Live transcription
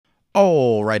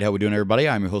All right, how we doing, everybody?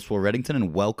 I'm your host, Will Reddington,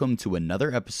 and welcome to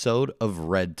another episode of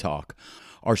Red Talk.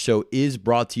 Our show is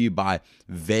brought to you by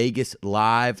Vegas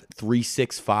Live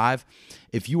 365.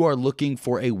 If you are looking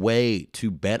for a way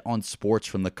to bet on sports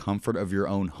from the comfort of your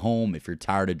own home, if you're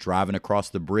tired of driving across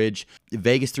the bridge,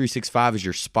 Vegas 365 is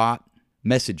your spot.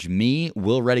 Message me,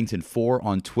 Will Reddington4,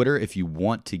 on Twitter if you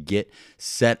want to get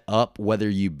set up, whether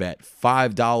you bet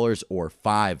 $5 or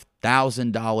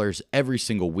 $5,000 every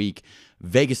single week.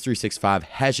 Vegas 365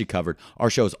 has you covered. Our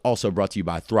show is also brought to you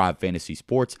by Thrive Fantasy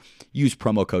Sports. Use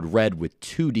promo code RED with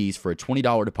 2Ds for a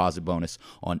 $20 deposit bonus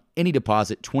on any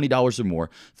deposit, $20 or more.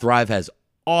 Thrive has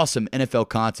awesome NFL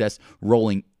contests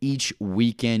rolling each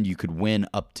weekend. You could win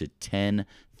up to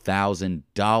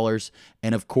 $10,000.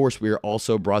 And of course, we are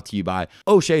also brought to you by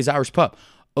O'Shea's Irish Pub.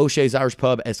 O'Shea's Irish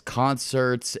Pub, as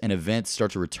concerts and events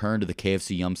start to return to the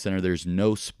KFC Yum Center, there's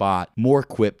no spot more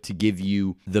equipped to give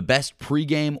you the best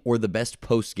pregame or the best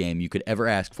postgame you could ever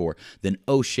ask for than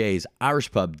O'Shea's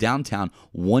Irish Pub, downtown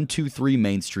 123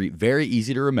 Main Street. Very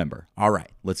easy to remember. All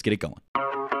right, let's get it going.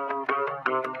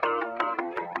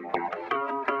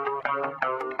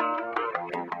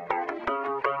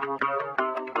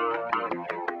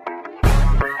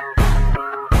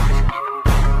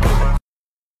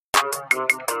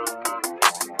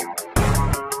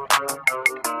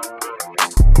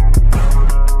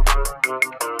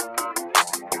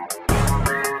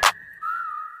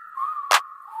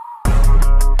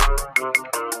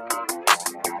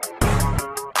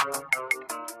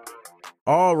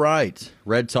 All right,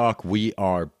 Red Talk, we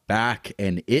are back,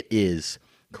 and it is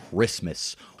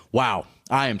Christmas. Wow,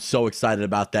 I am so excited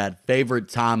about that. Favorite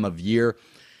time of year,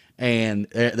 and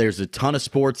there's a ton of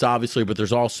sports, obviously, but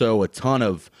there's also a ton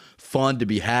of fun to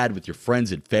be had with your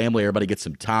friends and family. Everybody gets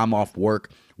some time off work.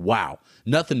 Wow,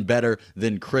 nothing better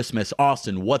than Christmas.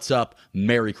 Austin, what's up?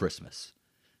 Merry Christmas.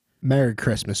 Merry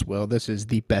Christmas, Will. This is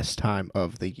the best time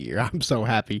of the year. I'm so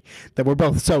happy that we're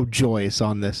both so joyous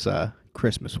on this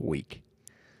Christmas week.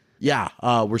 Yeah,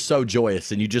 we're so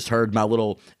joyous, and you just heard my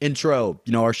little intro.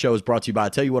 You know, our show is brought to you by, I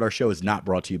tell you what, our show is not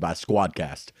brought to you by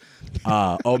Squadcast.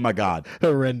 Oh my God.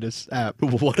 Horrendous app.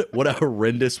 What a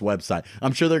horrendous website.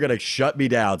 I'm sure they're going to shut me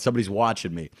down. Somebody's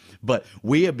watching me. But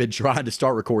we have been trying to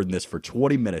start recording this for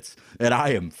 20 minutes, and I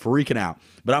am freaking out.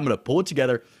 But I'm going to pull it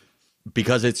together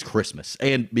because it's Christmas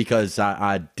and because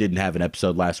I didn't have an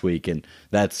episode last week, and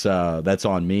that's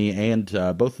on me and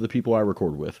both of the people I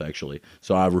record with, actually.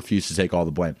 So I refuse to take all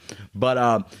the blame.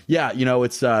 But yeah, you know,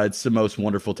 it's the most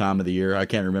wonderful time of the year. I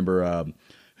can't remember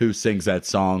who sings that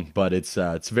song, but it's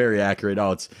very accurate.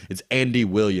 Oh, it's Andy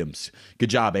Williams. Good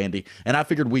job, Andy. And I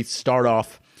figured we'd start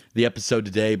off the episode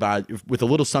today with a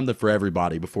little something for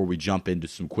everybody before we jump into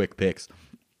some quick picks.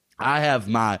 I have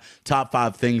my top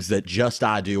 5 things that just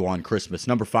I do on Christmas.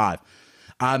 Number 5,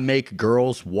 I make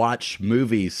girls watch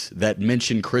movies that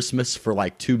mention Christmas for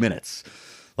like 2 minutes.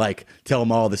 Like, tell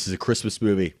them, oh, this is a Christmas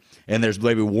movie. And there's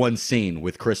maybe one scene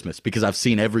with Christmas because I've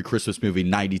seen every Christmas movie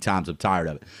 90 times. I'm tired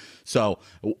of it. So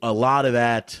a lot of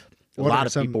that,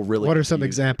 people really. What are some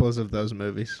examples of those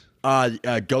movies?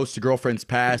 Ghost of Girlfriend's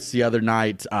Past the other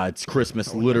night. It's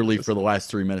Christmas literally for the last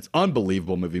 3 minutes.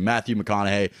 Unbelievable movie. Matthew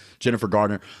McConaughey, Jennifer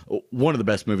Gardner. One of the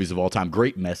best movies of all time.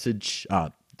 Great message.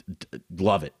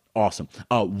 Love it. Awesome.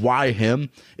 Why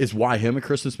Him? Is Why Him a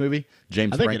Christmas movie?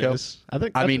 James Franco? I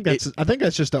think it is. I think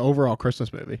that's just an overall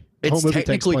Christmas movie. The It's whole movie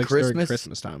takes technically place during Christmas.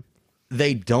 Christmas time.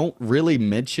 They don't really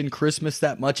mention Christmas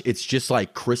that much. It's just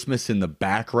like Christmas in the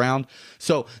background.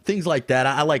 So things like that.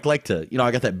 I like to, you know,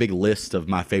 I got that big list of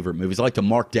my favorite movies. I like to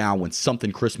mark down when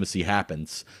something Christmassy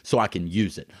happens so I can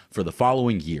use it for the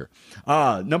following year.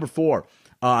 Number 4,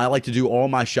 I like to do all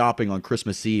my shopping on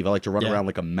Christmas Eve. I like to run around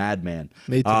like a madman.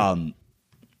 Me too.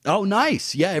 Oh,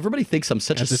 nice. Yeah, everybody thinks I'm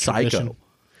such That's a a psycho. tradition.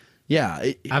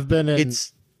 Yeah. I've been in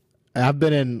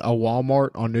a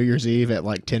Walmart on New Year's Eve at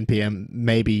like 10 p.m.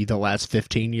 maybe the last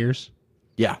 15 years.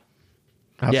 Yeah.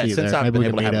 I'll see you Since there. I've Maybe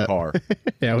been we able to can have meet a up. car.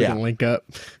 Yeah, we Yeah. can link up.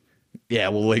 Yeah,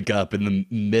 we'll wake up in the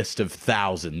midst of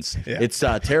thousands. Yeah. It's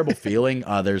a terrible feeling.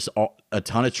 There's a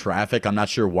ton of traffic. I'm not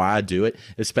sure why I do it,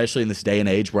 especially in this day and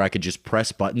age where I could just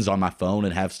press buttons on my phone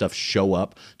and have stuff show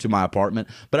up to my apartment.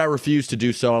 But I refuse to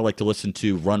do so. I like to listen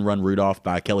to Run, Run, Rudolph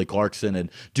by Kelly Clarkson and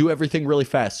do everything really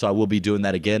fast. So I will be doing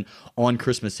that again on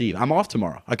Christmas Eve. I'm off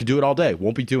tomorrow. I could do it all day.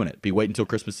 Won't be doing it. Be waiting until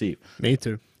Christmas Eve. Me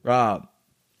too.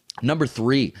 Number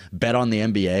 3, bet on the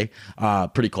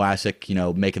NBA. Pretty classic, you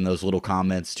know, making those little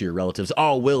comments to your relatives.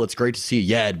 Oh, Will, it's great to see you.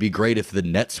 Yeah, it'd be great if the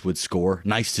Nets would score.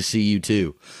 Nice to see you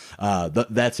too.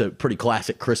 That's a pretty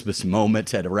classic Christmas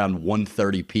moment at around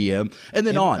 1:30 p.m. and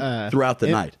then throughout the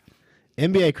night.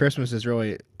 NBA Christmas is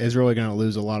really going to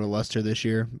lose a lot of luster this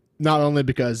year Not only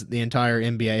because the entire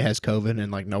NBA has COVID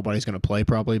and like nobody's going to play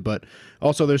probably, but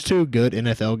also there's 2 good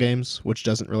NFL games, which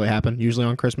doesn't really happen usually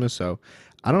on Christmas. So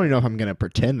I don't even know if I'm going to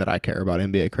pretend that I care about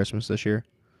NBA Christmas this year.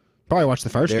 Probably watch the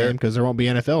first game because there won't be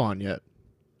NFL on yet.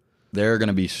 There are going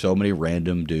to be so many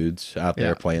random dudes out there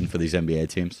Yeah. playing for these NBA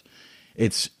teams.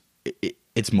 It's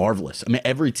marvelous. I mean,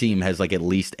 every team has like at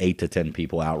least 8 to 10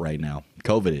 people out right now.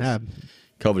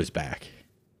 COVID is back.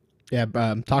 Yeah,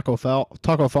 Taco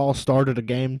Fall started a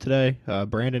game today.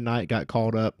 Brandon Knight got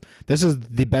called up. This is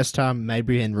the best time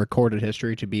maybe in recorded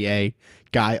history to be a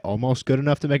guy almost good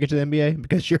enough to make it to the NBA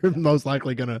because you're most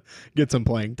likely going to get some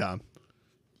playing time.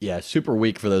 Yeah, super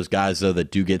weak for those guys, though, that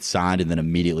do get signed and then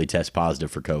immediately test positive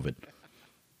for COVID.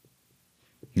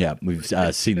 Yeah, we've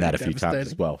seen that a few times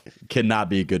as well. Cannot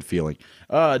be a good feeling.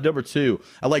 Number 2,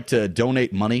 I like to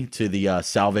donate money to the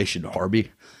Salvation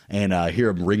Army and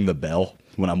hear them ring the bell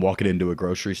when I'm walking into a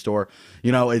grocery store.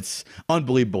 You know, it's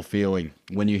unbelievable feeling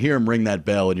when you hear them ring that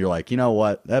bell and you're like, you know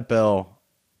what, that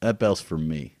bell's for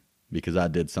me because I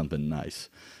did something nice.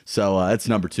 So that's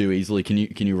number 2 easily. Can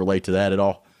you relate to that at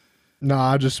all? No,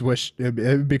 I just wish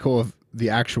it'd be cool if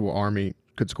the actual Army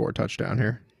could score a touchdown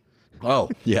here. Oh,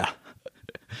 yeah.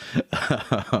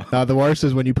 The worst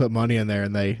is when you put money in there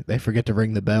and they forget to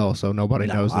ring the bell, so nobody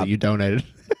knows that you donated.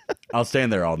 I'll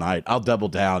stand there all night. I'll double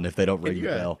down if they don't ring the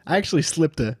bell. I actually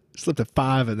slipped a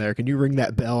 5 in there. Can you ring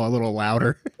that bell a little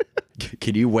louder?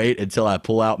 Can you wait until I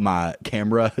pull out my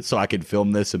camera so I can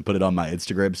film this and put it on my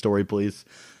Instagram story, please?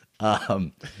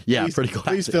 Yeah, Please, pretty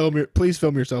classic. please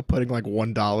film yourself putting like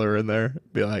 $1 in there.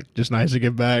 Be like, just nice to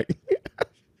give back.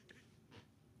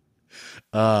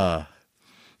 No,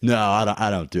 I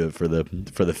don't do it for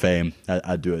the fame.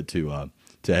 I do it to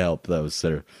help those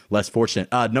that are less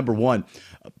fortunate. Number 1,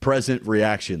 present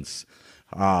reactions.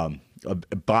 By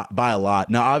a lot.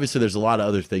 Now, obviously, there's a lot of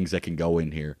other things that can go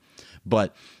in here,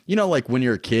 but you know, like when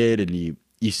you're a kid and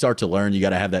you start to learn, you got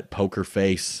to have that poker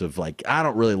face of like, I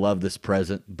don't really love this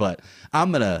present, but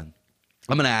I'm gonna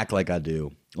act like I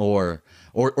do. Or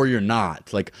you're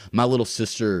not. Like my little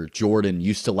sister Jordan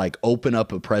used to like open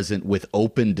up a present with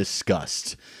open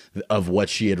disgust of what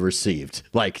she had received.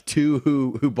 Like to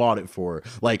who bought it for her.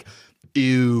 Like,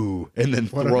 ew, and then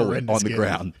throw it on the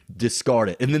ground, discard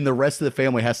it. And then the rest of the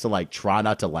family has to like try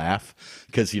not to laugh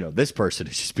because, you know, this person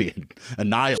is just being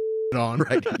annihilated. On.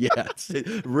 Right. Yeah. It's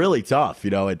really tough,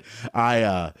 you know. And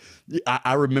I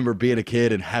remember being a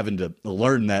kid and having to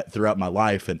learn that throughout my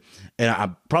life. And I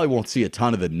probably won't see a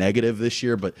ton of the negative this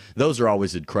year, but those are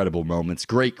always incredible moments.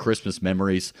 Great Christmas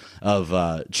memories of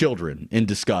children in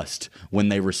disgust when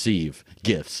they receive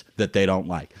gifts that they don't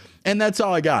like. And that's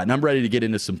all I got. And I'm ready to get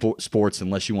into some sports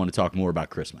unless you want to talk more about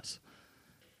Christmas.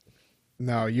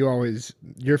 No,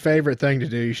 your favorite thing to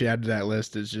do, you should add to that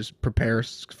list, is just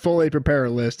fully prepare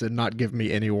a list and not give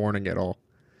me any warning at all.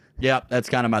 Yeah, that's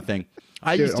kind of my thing.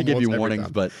 I used to give you warnings,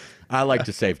 but I like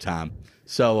to save time.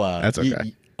 So that's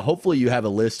okay. Hopefully you have a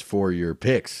list for your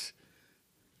picks.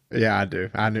 Yeah, I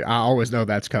do. I always know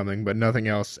that's coming, but nothing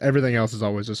else. Everything else is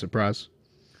always a surprise.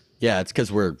 Yeah, it's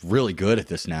because we're really good at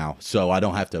this now, so I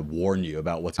don't have to warn you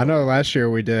about what's going on. I know last year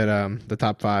we did the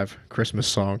top 5 Christmas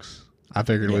songs. I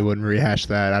figured we wouldn't rehash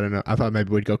that. I don't know. I thought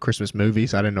maybe we'd go Christmas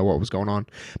movies. I didn't know what was going on.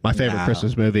 My favorite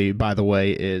Christmas movie, by the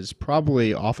way, is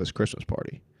probably Office Christmas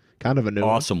Party. Kind of a new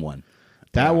awesome one.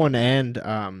 That one and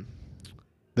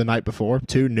The Night Before,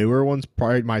 2 newer ones,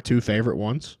 probably my 2 favorite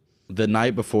ones. The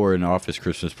Night Before and Office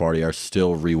Christmas Party are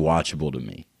still rewatchable to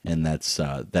me, and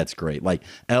that's great. Like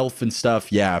Elf and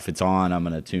stuff, yeah, if it's on, I'm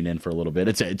gonna tune in for a little bit.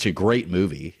 It's a great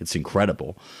movie. It's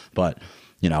incredible, but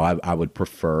you know, I would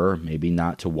prefer maybe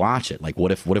not to watch it. Like,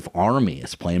 what if Army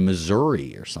is playing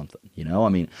Missouri or something? You know, I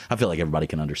mean, I feel like everybody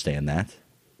can understand that.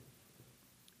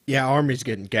 Yeah, Army's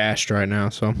getting gashed right now,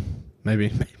 so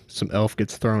maybe some Elf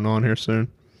gets thrown on here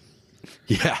soon.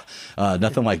 Yeah,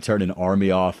 nothing like turning Army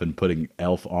off and putting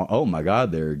Elf on. Oh my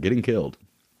God, they're getting killed.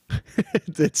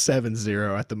 It's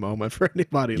 7-0 at the moment for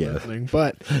anybody listening,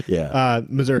 but yeah,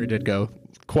 Missouri did go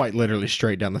quite literally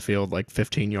straight down the field, like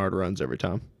 15-yard runs every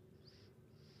time.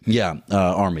 Yeah,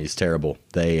 Army's terrible.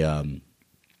 They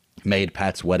made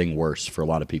Pat's wedding worse for a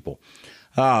lot of people.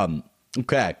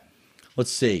 Okay,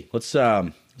 let's see. Let's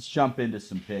jump into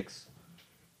some picks.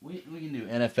 We can do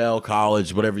NFL,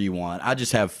 college, whatever you want. I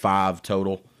just have 5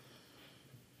 total.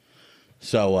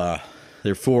 So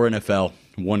there are 4 NFL,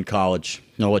 1 college.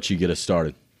 I'll let you get us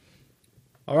started.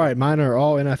 All right, mine are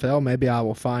all NFL. Maybe I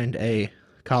will find a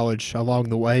college along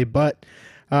the way, but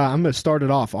I'm going to start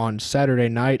it off on Saturday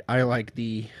night. I like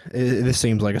this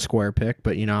seems like a square pick,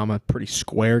 but, you know, I'm a pretty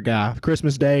square guy.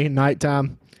 Christmas Day,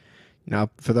 nighttime. You know,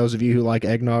 for those of you who like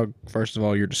eggnog, first of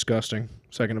all, you're disgusting.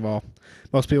 Second of all,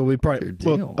 most people will be probably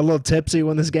a little tipsy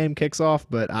when this game kicks off,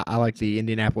 but I like the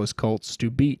Indianapolis Colts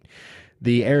to beat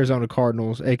the Arizona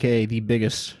Cardinals, aka the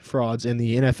biggest frauds in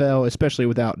the NFL, especially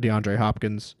without DeAndre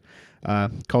Hopkins.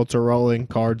 Colts are rolling.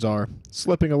 Cards are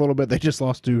slipping a little bit. They just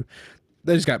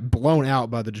got blown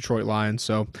out by the Detroit Lions.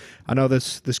 So I know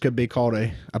this could be called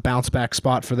a bounce back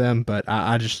spot for them, but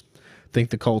I just think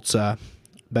the Colts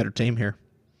better team here.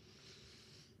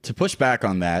 To push back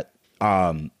on that,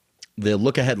 the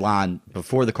look ahead line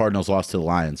before the Cardinals lost to the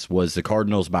Lions was the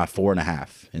Cardinals by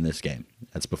 4.5 in this game.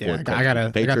 That's before the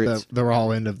Patriots. I got the raw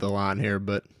end of the line here,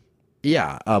 but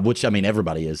yeah, which I mean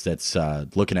everybody is that's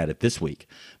looking at it this week.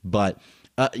 But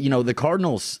the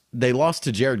Cardinals, they lost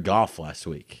to Jared Goff last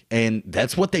week, and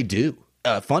that's what they do.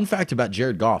 Fun fact about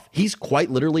Jared Goff, he's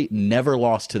quite literally never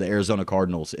lost to the Arizona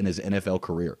Cardinals in his NFL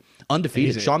career.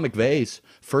 Undefeated. Easy. Sean McVay's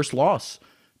first loss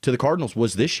to the Cardinals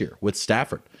was this year with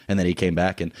Stafford, and then he came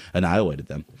back and annihilated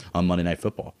them on Monday Night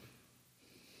Football.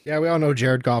 Yeah, we all know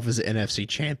Jared Goff is the NFC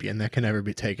champion. That can never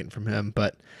be taken from him,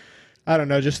 but I don't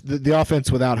know, just the offense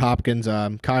without Hopkins.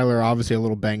 Kyler obviously a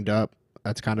little banged up.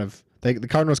 That's kind of the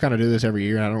Cardinals kind of do this every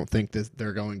year, and I don't think that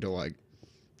they're going to like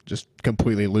just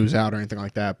completely lose out or anything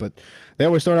like that. But they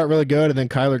always start out really good, and then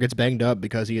Kyler gets banged up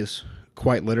because he is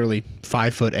quite literally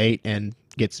 5'8" and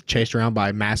gets chased around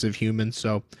by massive humans.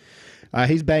 So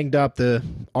he's banged up.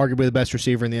 Arguably the best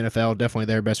receiver in the NFL, definitely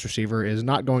their best receiver, is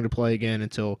not going to play again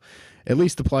until at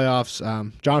least the playoffs.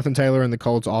 Jonathan Taylor and the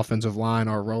Colts offensive line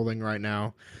are rolling right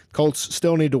now. Colts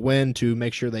still need to win to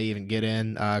make sure they even get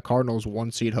in. Cardinals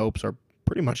 1-seed hopes are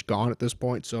pretty much gone at this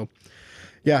point. So,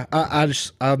 yeah,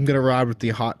 I'm gonna ride with the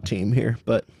hot team here,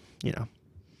 but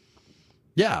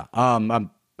Yeah, I'm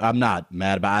not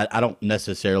mad about it. I don't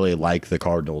necessarily like the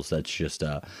Cardinals. That's just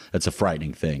that's a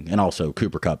frightening thing. And also,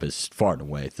 Cooper Kupp is far and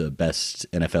away the best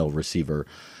NFL receiver.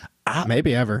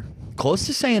 Maybe ever. Close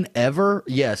to saying ever.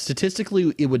 Yeah,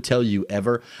 statistically, it would tell you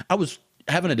ever. I was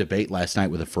having a debate last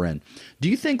night with a friend. Do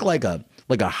you think like a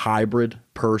hybrid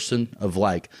person of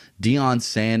like Deion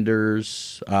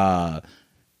Sanders,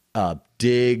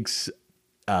 Diggs,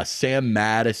 Sam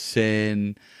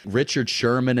Madison, Richard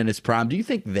Sherman in his prime, do you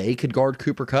think they could guard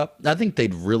Cooper Kupp? I think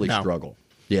they'd really struggle.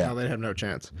 Yeah. No, they'd have no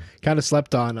chance. Kind of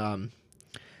slept on.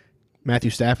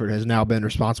 Matthew Stafford has now been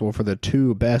responsible for the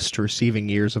 2 best receiving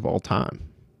years of all time.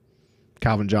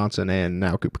 Calvin Johnson and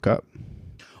now Cooper Kupp.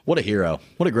 What a hero.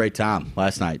 What a great time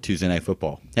last night, Tuesday Night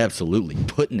Football. Absolutely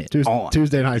putting it on.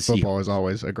 Tuesday Night Football is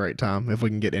always a great time if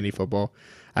we can get any football.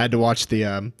 I had to watch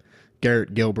the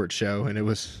Garrett Gilbert show, and it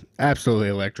was absolutely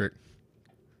electric.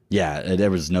 Yeah, there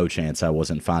was no chance I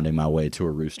wasn't finding my way to a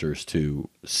Roosters to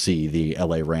see the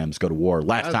LA Rams go to war.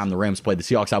 Last time the Rams played the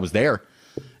Seahawks, I was there,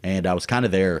 and I was kind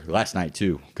of there last night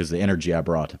too because of the energy I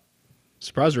brought.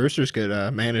 Surprised Roosters could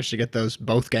manage to get those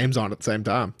both games on at the same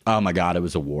time. Oh my God, it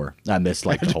was a war. I missed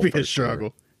like the whole first struggle.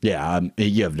 Quarter. Yeah,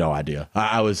 you have no idea.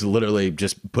 I was literally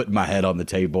just putting my head on the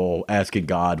table, asking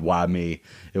God, why me?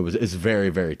 It's very,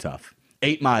 very tough.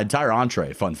 Ate my entire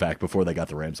entree, fun fact, before they got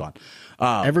the Rams on.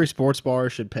 Every sports bar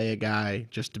should pay a guy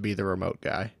just to be the remote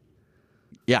guy.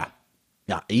 Yeah,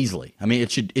 easily. I mean,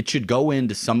 it should go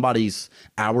into somebody's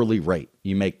hourly rate.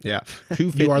 You make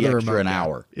 $250 extra an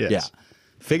hour. Yes. Yeah,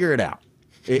 figure it out.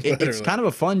 It's kind of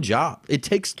a fun job. It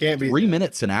takes 3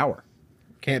 minutes an hour.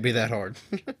 Can't be that hard.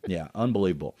 Yeah,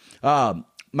 unbelievable.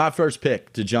 My first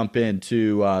pick to jump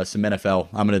into some NFL.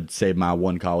 I'm going to save my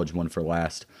one college one for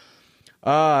last.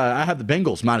 I have the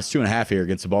Bengals -2.5 here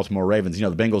against the Baltimore Ravens. The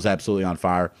Bengals absolutely on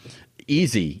fire.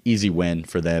 Easy win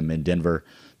for them in Denver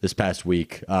this past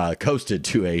week. Coasted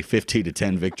to a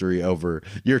 15-10 victory over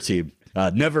your team.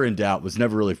 Never in doubt. Was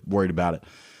never really worried about it.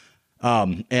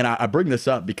 And I bring this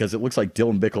up because it looks like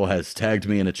Dylan Bickle has tagged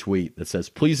me in a tweet that says,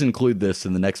 please include this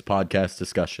in the next podcast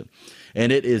discussion.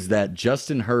 And it is that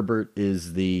Justin Herbert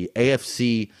is the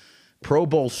AFC Pro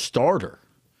Bowl starter.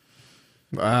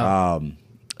 Wow.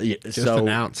 Just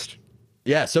announced.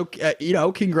 Yeah. So,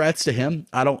 congrats to him.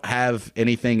 I don't have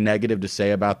anything negative to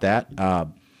say about that.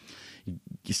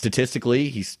 Statistically,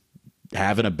 he's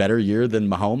having a better year than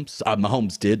Mahomes.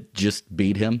 Mahomes did just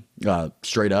beat him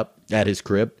straight up at his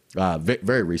crib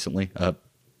very recently.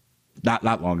 Not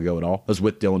long ago at all. I was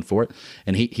with Dylan for it,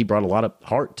 and he brought a lot of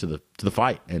heart to the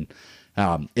fight. And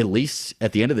at least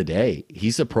at the end of the day,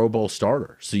 he's a Pro Bowl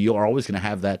starter. So you're always going to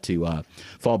have that to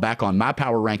fall back on. My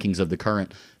power rankings of the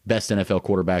current best NFL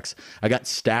quarterbacks, I got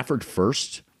Stafford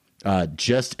first,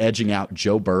 just edging out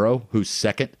Joe Burrow, who's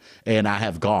second, and I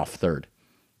have Goff third.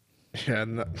 Yeah,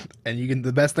 and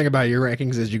the best thing about your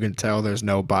rankings is you can tell there's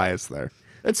no bias there.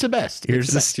 It's the best. Here's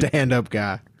the stand-up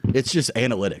guy. It's just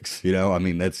analytics, you know. I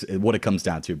mean, that's what it comes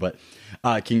down to. But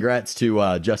congrats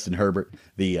to Justin Herbert,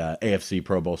 the AFC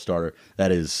Pro Bowl starter.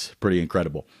 That is pretty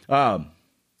incredible. Bengals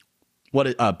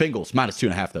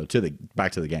 -2.5 though.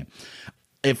 Back to the game.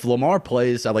 If Lamar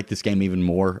plays, I like this game even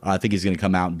more. I think he's going to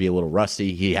come out and be a little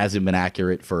rusty. He hasn't been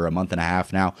accurate for a month and a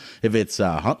half now. If it's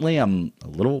Huntley, I'm a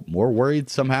little more worried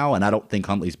somehow, and I don't think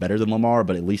Huntley's better than Lamar,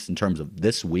 but at least in terms of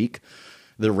this week,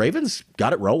 the Ravens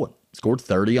got it rolling. Scored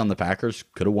 30 on the Packers,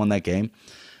 could have won that game.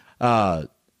 A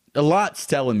lot's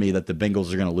telling me that the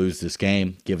Bengals are going to lose this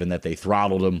game, given that they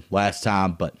throttled them last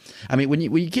time. But, I mean, when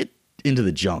you get into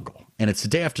the jungle, and it's the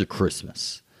day after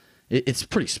Christmas, it's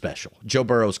pretty special. Joe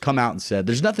Burrow's come out and said,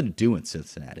 there's nothing to do in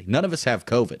Cincinnati. None of us have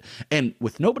COVID. And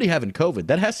with nobody having COVID,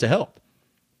 that has to help.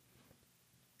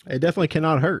 It definitely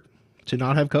cannot hurt to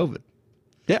not have COVID.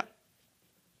 Yeah.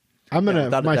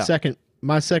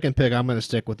 My second pick, I'm gonna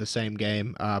stick with the same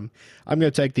game. I'm gonna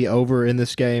take the over in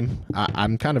this game.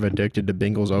 I'm kind of addicted to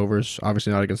Bengals overs.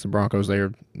 Obviously not against the Broncos. They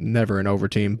are never an over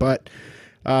team, but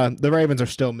the Ravens are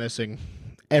still missing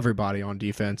everybody on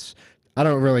defense. It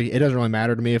doesn't really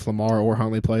matter to me if Lamar or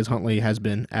Huntley plays. Huntley has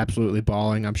been absolutely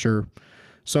balling. I'm sure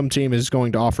some team is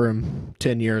going to offer him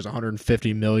 10 years,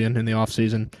 $150 million in the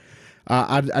offseason.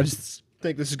 I just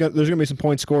think there's going to be some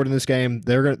points scored in this game.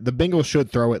 The Bengals should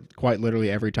throw it quite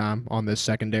literally every time on this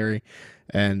secondary.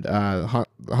 And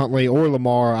Huntley or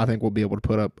Lamar, I think, will be able to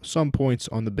put up some points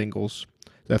on the Bengals.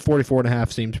 That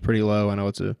 44.5 seems pretty low. I know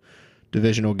it's a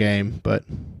divisional game, but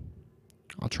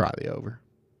I'll try the over.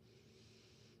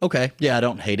 Okay. Yeah, I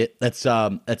don't hate it. That's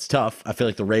tough. I feel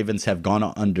like the Ravens have gone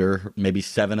under maybe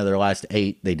 7 of their last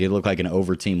 8. They did look like an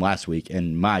over team last week,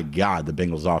 and my God, the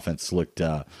Bengals offense looked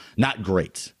not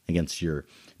great against your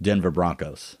Denver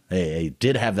Broncos. They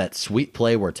did have that sweet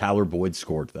play where Tyler Boyd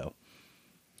scored, though.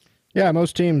 Yeah,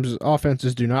 most teams'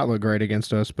 offenses do not look great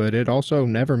against us, but it also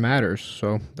never matters,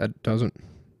 so that doesn't.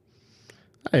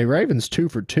 Hey, Ravens 2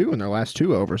 for 2 in their last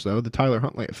 2 overs, though. The Tyler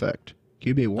Huntley effect.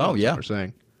 QB1, oh, yeah. We're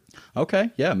saying.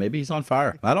 Okay, yeah, maybe he's on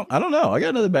fire. I don't know. I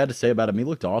got nothing bad to say about him. He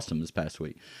looked awesome this past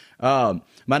week. My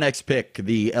next pick,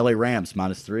 the LA Rams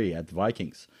 -3 at the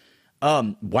Vikings.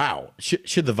 Wow,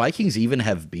 should the Vikings even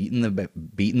have beaten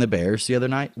the Bears the other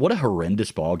night? What a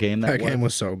horrendous ball game that was. That game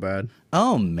was so bad.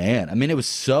 Oh man, I mean it was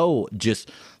so just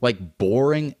like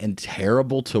boring and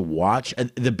terrible to watch.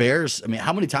 And the Bears, I mean,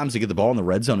 how many times they get the ball in the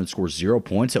red zone and score 0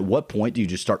 points? At what point do you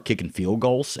just start kicking field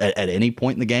goals at any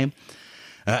point in the game?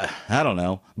 I don't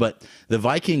know, but the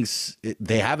Vikings,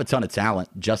 they have a ton of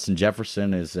talent. Justin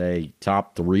Jefferson is a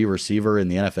top 3 receiver in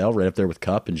the NFL, right up there with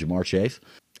Kupp and Jamar Chase.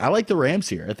 I like the Rams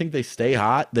here. I think they stay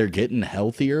hot. They're getting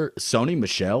healthier. Sony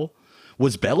Michel.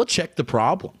 Was Belichick the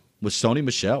problem? Was Sony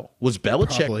Michel? Was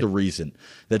Belichick Probably the reason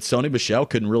that Sony Michel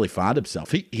couldn't really find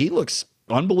himself? He looks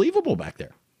unbelievable back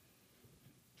there.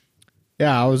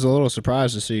 Yeah, I was a little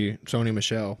surprised to see Sony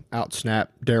Michel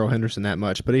out-snap Darrell Henderson that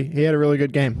much, but he had a really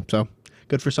good game, so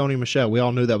good for Sony Michel. We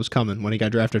all knew that was coming when he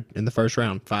got drafted in the first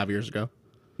round 5 years ago.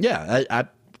 Yeah, I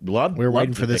love. We were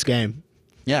waiting for this game.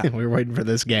 Yeah, we were waiting for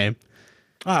this game.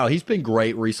 Oh, he's been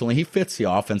great recently. He fits the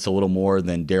offense a little more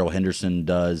than Darrell Henderson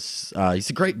does. He's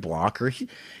a great blocker. He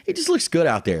just looks good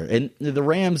out there. And the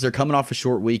Rams, they're coming off a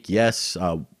short week. Yes,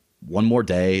 one more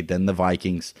day than the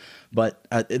Vikings. But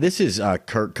this is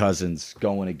Kirk Cousins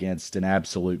going against an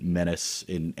absolute menace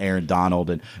in Aaron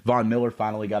Donald. And Von Miller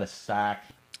finally got a sack.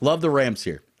 Love the Rams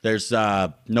here. There's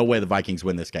no way the Vikings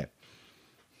win this game.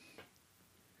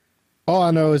 All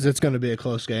I know is it's going to be a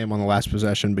close game on the last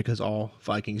possession because all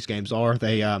Vikings games are.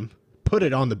 They put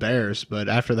it on the Bears, but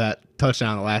after that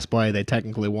touchdown the last play, they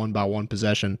technically won by 1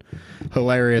 possession.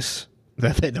 Hilarious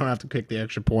that they don't have to kick the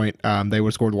extra point. They would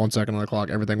have scored 1 second on the clock.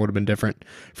 Everything would have been different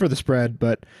for the spread.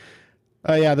 But,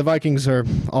 yeah, the Vikings are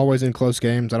always in close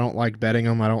games. I don't like betting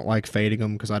them. I don't like fading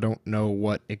them because I don't know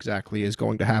what exactly is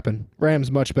going to happen.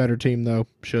 Rams, much better team, though.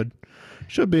 Should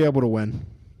be able to win.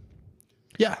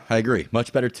 Yeah, I agree.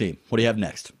 Much better team. What do you have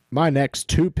next? My next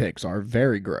 2 picks are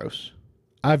very gross.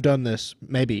 I've done this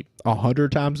maybe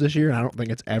 100 times this year, and I don't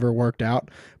think it's ever worked out,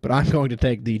 but I'm going to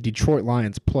take the Detroit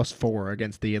Lions +4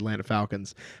 against the Atlanta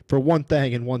Falcons for one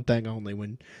thing and one thing only.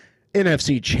 When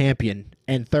NFC champion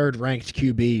and 3rd-ranked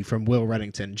QB from Will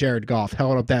Reddington, Jared Goff,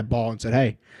 held up that ball and said,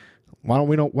 hey, why don't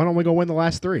we go win the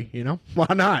last 3, you know?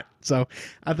 Why not? So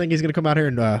I think he's going to come out here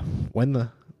and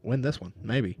win this one,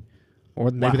 maybe. Or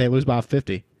maybe They lose by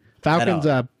 50. Falcons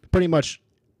pretty much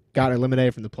got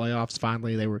eliminated from the playoffs.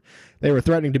 Finally, they were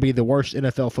threatening to be the worst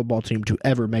NFL football team to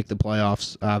ever make the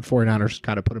playoffs. 49ers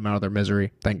kind of put them out of their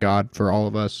misery. Thank God for all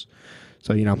of us.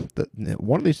 So, you know,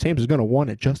 one of these teams is going to want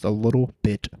it just a little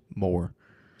bit more.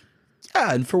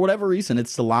 Yeah, and for whatever reason,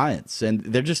 it's the Lions, and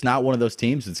they're just not one of those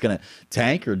teams that's going to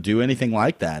tank or do anything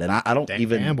like that. And I don't Dan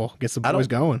even Campbell gets the I boys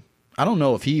don't going. I don't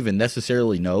know if he even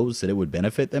necessarily knows that it would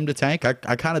benefit them to tank. I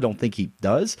kind of don't think he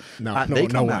does. No, They no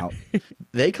come way. out,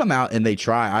 they come out and they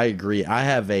try. I agree. I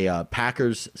have a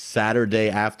Packers Saturday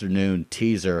afternoon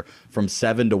teaser from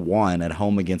 7 to 1 at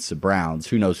home against the Browns.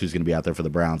 Who knows who's going to be out there for the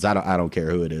Browns? I don't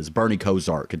care who it is. Bernie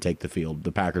Kosar could take the field.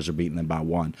 The Packers are beating them by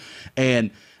 1,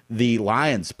 and the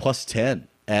Lions +10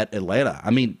 at Atlanta. I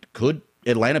mean, could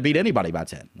Atlanta beat anybody by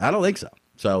 10? I don't think so.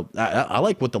 So I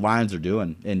like what the Lions are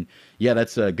doing. And, yeah,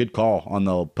 that's a good call on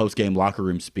the post-game locker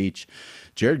room speech.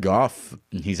 Jared Goff,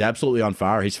 he's absolutely on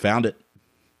fire. He's found it.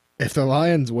 If the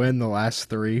Lions win the last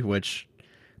 3, which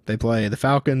they play the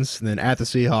Falcons, and then at the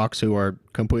Seahawks, who are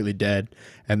completely dead,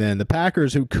 and then the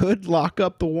Packers, who could lock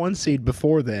up the 1 seed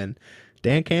before then,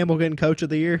 Dan Campbell getting Coach of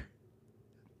the Year?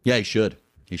 Yeah, he should.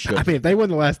 He should. I mean, if they win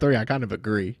the last 3, I kind of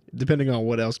agree, depending on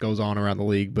what else goes on around the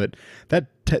league. But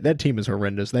that team is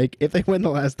horrendous. If they win the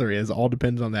last 3, it all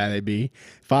depends on that. They'd be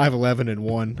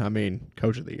 5-11-1. I mean,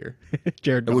 Coach of the Year,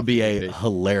 Jared. It would be a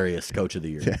hilarious Coach of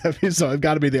the Year. Yeah, I mean, so I've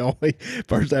got to be the only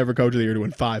first ever Coach of the Year to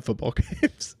win 5 football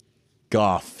games.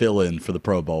 Goff fill in for the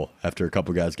Pro Bowl after a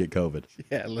couple guys get COVID.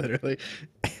 Yeah, literally.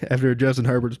 After Justin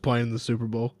Herbert's playing in the Super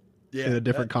Bowl in a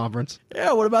different conference.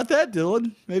 Yeah, what about that,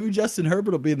 Dylan? Maybe Justin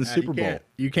Herbert will be in the Super Bowl.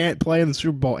 You can't play in the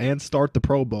Super Bowl and start the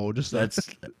Pro Bowl. Just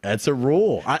That's a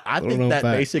rule. I think that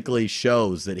basically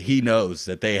shows that he knows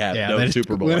that they have no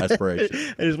Super Bowl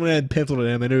aspirations. They just went ahead and penciled it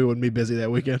in. They knew he wouldn't be busy that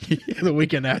weekend. The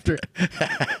weekend after.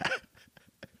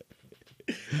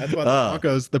 That's why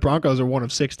the Broncos are one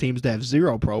of 6 teams to have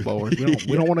 0 Pro Bowlers.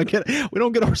 We don't want to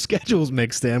get our schedules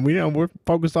mixed in. We're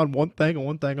focused on one thing and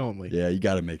one thing only. Yeah, you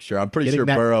got to make sure. I'm pretty sure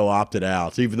Burrow opted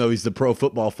out, even though he's the Pro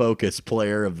Football Focus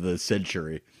player of the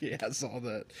century. Yeah, I saw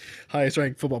that. Highest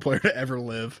ranked football player to ever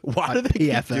live. Why do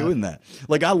they keep doing that?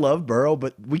 Like, I love Burrow,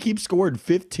 but we keep scoring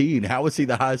 15. How is he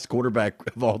the highest quarterback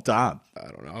of all time? I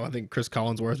don't know. I think Chris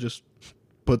Collinsworth just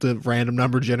put the random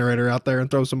number generator out there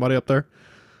and throw somebody up there.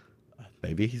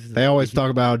 Maybe they always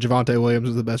talk about Javonte Williams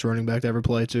is the best running back to ever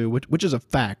play too, which is a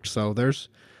fact. So there's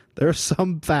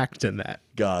some fact in that.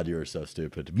 God, you are so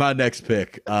stupid. My next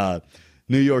pick,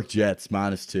 New York Jets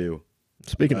 -2.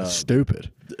 Speaking of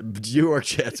stupid, New York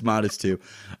Jets -2.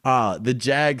 The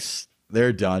Jags,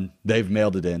 they're done. They've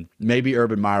mailed it in. Maybe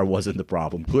Urban Meyer wasn't the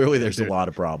problem. Clearly, there's a lot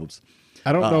of problems.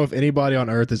 I don't know if anybody on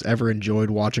earth has ever enjoyed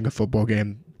watching a football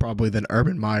game probably than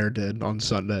Urban Meyer did on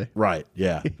Sunday. Right,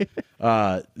 yeah.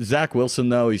 Zach Wilson,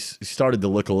 though, he started to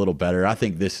look a little better. I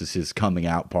think this is his coming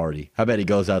out party. I bet he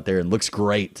goes out there and looks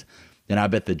great. And I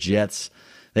bet the Jets,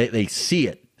 they see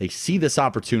it. They see this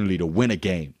opportunity to win a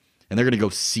game, and they're going to go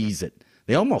seize it.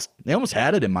 They almost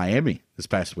had it in Miami this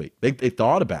past week. They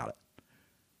thought about it.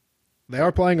 They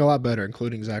are playing a lot better,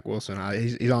 including Zach Wilson.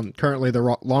 He's on currently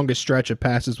the longest stretch of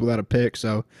passes without a pick,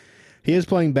 so he is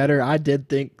playing better. I did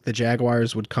think the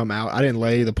Jaguars would come out. I didn't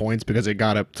lay the points because it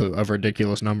got up to a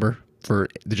ridiculous number for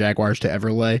the Jaguars to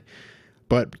ever lay.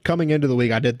 But coming into the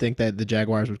week, I did think that the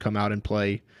Jaguars would come out and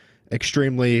play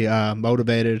extremely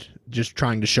motivated, just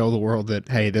trying to show the world that,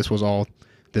 hey, this was all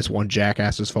this one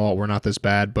jackass's fault. We're not this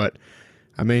bad. But,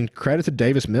 I mean, credit to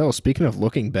Davis Mills. Speaking of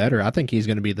looking better, I think he's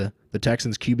going to be the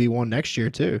Texans' QB1 next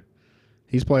year, too.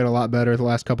 He's played a lot better the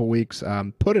last couple weeks.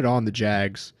 Put it on the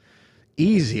Jags.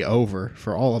 Easy over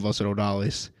for all of us at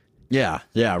O'Donnell's. Yeah,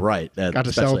 right. Got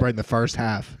to celebrate in the first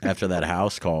half. After that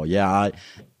house call. Yeah,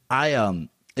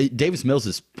 Davis Mills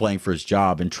is playing for his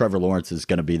job, and Trevor Lawrence is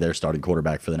going to be their starting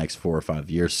quarterback for the next 4 or 5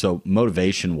 years. So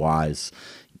motivation-wise,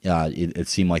 it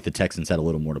seemed like the Texans had a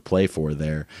little more to play for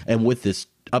there. And with this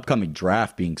upcoming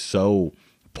draft being so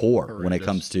poor when it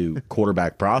comes to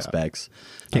quarterback prospects.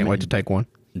 Can't wait to take one.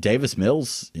 Davis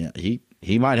Mills,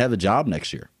 he might have a job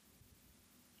next year.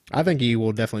 I think he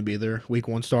will definitely be their week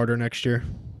 1 starter next year.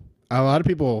 A lot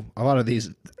of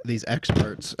these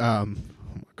experts, oh my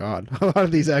God, a lot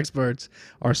of these experts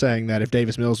are saying that if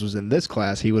Davis Mills was in this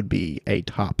class, he would be a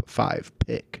top 5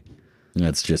 pick.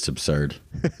 That's just absurd.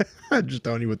 I'm just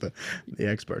telling you what the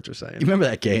experts are saying. You remember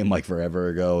that game like forever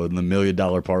ago in the $1 million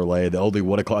parlay? The only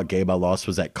 1 o'clock game I lost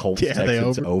was that Colts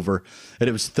Texans over. And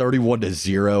it was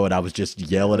 31-0, and I was just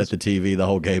yelling at the TV the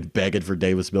whole game, begging for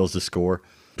Davis Mills to score.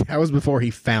 That was before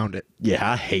he found it.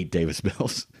 Yeah, I hate Davis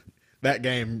Mills. That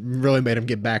game really made him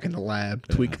get back in the lab,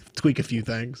 tweak a few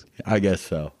things. I guess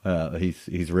so.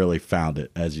 He's really found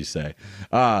it, as you say.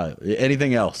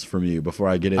 Anything else from you before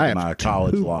I get into my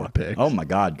college lock? Oh my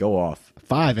God, go off.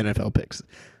 5 NFL picks.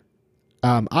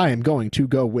 I am going to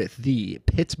go with the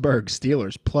Pittsburgh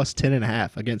Steelers plus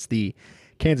 10.5 against the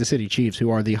Kansas City Chiefs,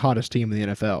 who are the hottest team in the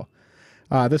NFL.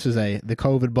 This is the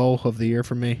COVID Bowl of the year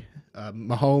for me.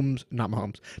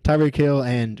 Tyreek Hill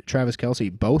and Travis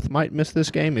Kelce both might miss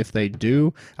this game. If they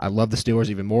do, I love the Steelers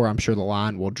even more. I'm sure the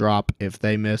line will drop if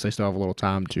they miss. They still have a little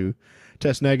time to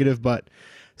test negative, but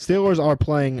Steelers are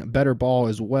playing better ball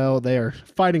as well. They are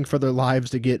fighting for their lives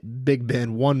to get Big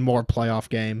Ben one more playoff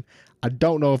game. I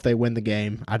don't know if they win the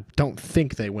game. I don't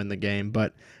think they win the game,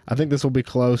 but I think this will be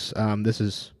close. This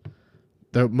is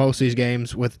most of these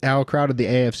games with how crowded the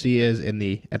AFC is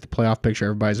at the playoff picture.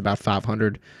 Everybody's about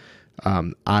 500.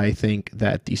 I think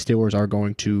that the Steelers are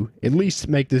going to at least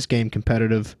make this game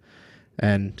competitive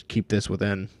and keep this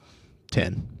within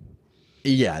 10.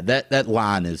 Yeah, that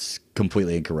line is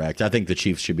completely incorrect. I think the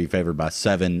Chiefs should be favored by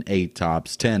 7, 8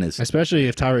 tops. 10 is especially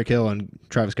if Tyreek Hill and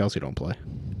Travis Kelce don't play.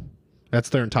 That's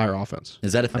their entire offense.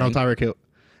 Is that a thing? I know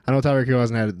Tyreek Hill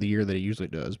hasn't had the year that he usually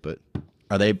does, but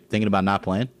are they thinking about not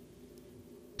playing?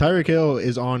 Tyreek Hill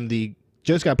is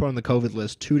just got put on the COVID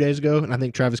list 2 days ago, and I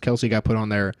think Travis Kelce got put on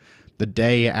there the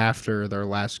day after their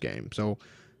last game. So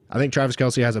I think Travis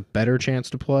Kelce has a better chance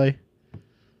to play.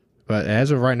 But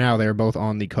as of right now, they're both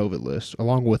on the COVID list,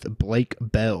 along with Blake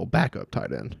Bell, backup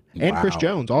tight end. And Chris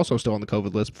Jones, also still on the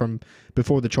COVID list from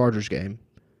before the Chargers game.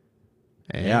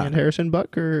 And Harrison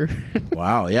Butker.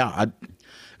 Wow, yeah.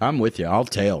 I'm with you. I'll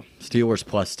tail. Steelers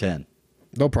plus 10.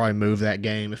 They'll probably move that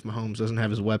game if Mahomes doesn't have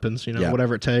his weapons.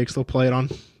 Whatever it takes. They'll play it on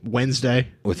Wednesday.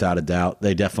 Without a doubt.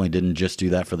 They definitely didn't just do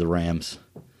that for the Rams.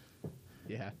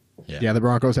 Yeah, the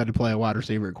Broncos had to play a wide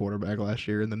receiver at quarterback last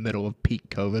year in the middle of peak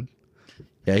COVID.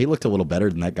 Yeah, he looked a little better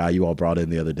than that guy you all brought in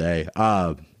the other day.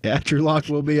 Drew Lock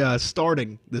will be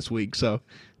starting this week, so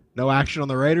no action on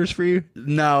the Raiders for you?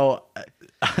 No,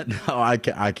 I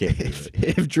can't.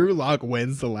 If Drew Lock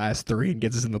wins the last 3 and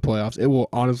gets us in the playoffs, it will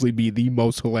honestly be the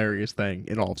most hilarious thing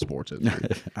in all of sports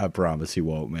history. I promise he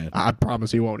won't, man. I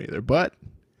promise he won't either, but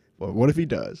what if he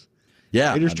does?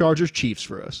 Yeah. Raiders, Chargers, Chiefs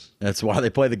for us. That's why they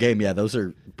play the game. Yeah, those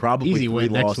are probably easy 3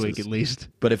 win losses. next week at least.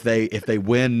 But if they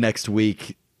win next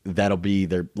week, that'll be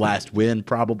their last win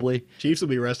probably. Chiefs will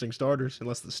be resting starters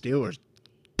unless the Steelers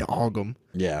dog them.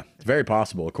 Yeah, it's very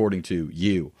possible according to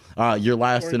you. Your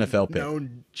last NFL pick.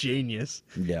 Known genius.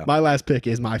 Yeah. My last pick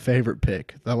is my favorite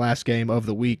pick. The last game of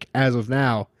the week as of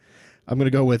now. I'm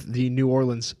going to go with the New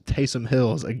Orleans Taysom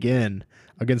Hills again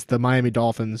against the Miami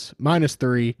Dolphins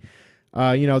 -3.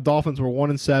 Dolphins were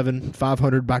 1-7,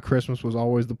 500 by Christmas was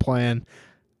always the plan.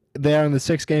 They're on the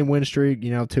 6-game win streak.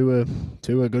 Tua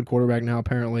a good quarterback now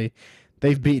apparently.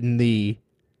 They've beaten the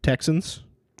Texans.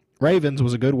 Ravens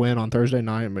was a good win on Thursday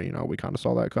night, but we kind of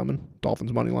saw that coming.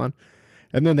 Dolphins money line,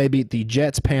 and then they beat the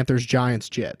Jets, Panthers, Giants,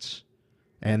 Jets,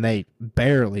 and they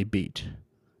barely beat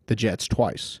the Jets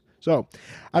twice. So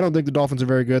I don't think the Dolphins are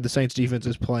very good. The Saints defense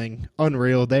is playing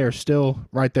unreal. They are still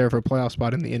right there for a playoff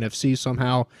spot in the NFC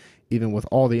somehow, even with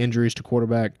all the injuries to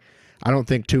quarterback. I don't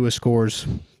think Tua scores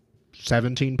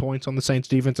 17 points on the Saints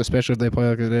defense, especially if they play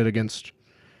like they did against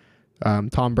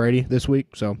Tom Brady this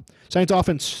week. So Saints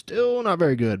offense still not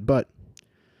very good, but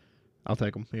I'll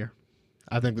take them here.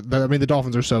 I think the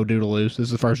Dolphins are so due to lose. This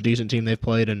is the first decent team they've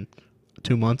played in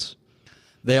 2 months.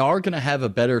 They are going to have a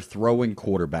better throwing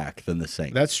quarterback than the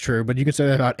Saints. That's true, but you can say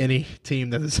that about any team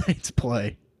that the Saints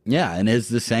play. Yeah, and is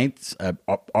the Saints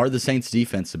are the Saints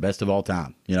defense the best of all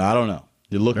time? I don't know.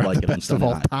 It looked like the it on best of Sunday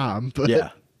all night. time, but Yeah.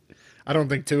 I don't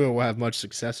think Tua will have much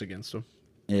success against them.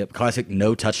 Yep, classic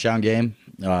no touchdown game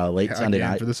late Sunday Again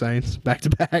night for the Saints, back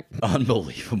to back.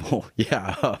 Unbelievable.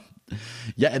 Yeah.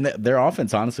 Yeah, and their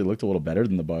offense honestly looked a little better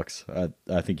than the Bucks.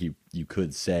 I think you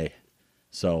could say.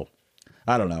 So,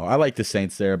 I don't know. I like the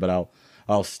Saints there, but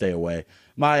I'll stay away.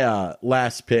 My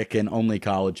last pick and only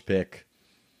college pick,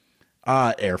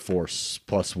 Air Force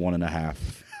plus 1.5.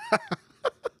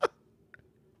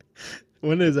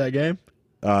 When is that game?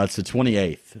 It's the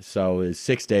 28th, so it's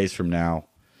 6 days from now.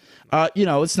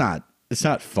 It's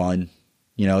not fun.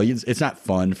 It's not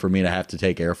fun for me to have to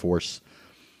take Air Force.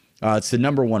 It's the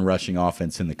number 1 rushing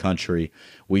offense in the country.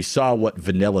 We saw what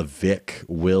Vanilla Vic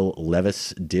Will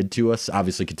Levis did to us.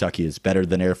 Obviously, Kentucky is better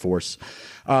than Air Force.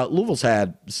 Louisville's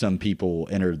had some people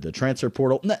enter the transfer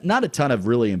portal. Not a ton of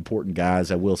really important guys,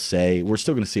 I will say. We're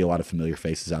still going to see a lot of familiar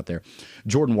faces out there.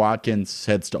 Jordan Watkins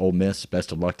heads to Ole Miss.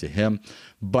 Best of luck to him.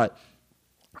 But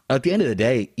at the end of the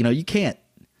day, you can't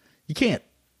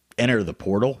enter the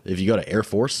portal if you go to Air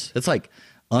Force. It's like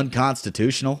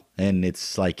unconstitutional, and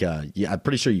it's like I'm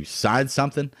pretty sure you signed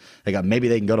something. Maybe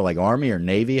they can go to like Army or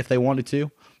Navy if they wanted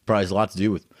to. Probably has a lot to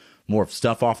do with more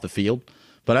stuff off the field.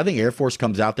 But I think Air Force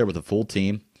comes out there with a full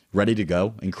team, ready to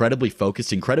go, incredibly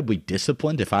focused, incredibly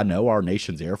disciplined, if I know our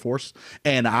nation's Air Force.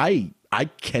 And I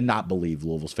cannot believe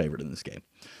Louisville's favored in this game.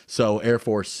 So Air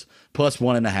Force plus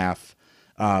 1.5.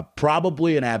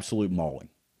 Probably an absolute mauling.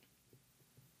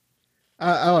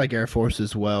 I like Air Force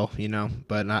as well,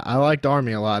 but I liked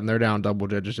Army a lot, and they're down double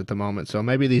digits at the moment. So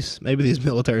maybe these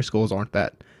military schools aren't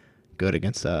that good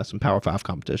against some Power 5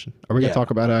 competition. Are we gonna talk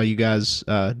about how you guys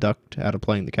ducked out of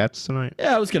playing the Cats tonight?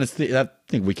 Yeah, I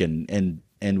think we can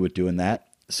end with doing that.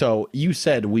 So you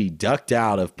said we ducked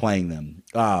out of playing them.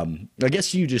 I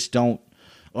guess you just don't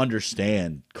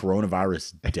understand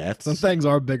coronavirus deaths. Some things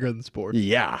are bigger than sports.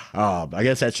 Yeah, I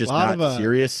guess that's just not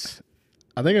serious.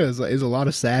 I think it was a lot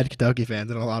of sad Kentucky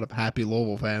fans and a lot of happy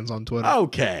Louisville fans on Twitter.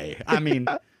 Okay, I mean,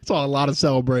 saw a lot of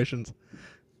celebrations.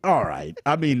 All right,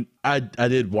 I mean, I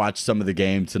did watch some of the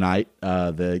game tonight.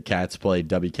 The Cats played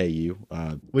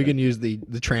WKU. We can use the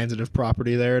transitive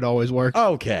property there. It always works.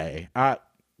 Okay,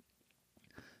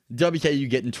 WKU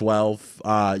getting 12.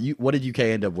 What did UK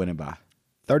end up winning by?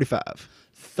 35.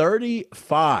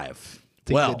 35.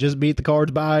 Well, just beat the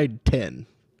Cards by 10.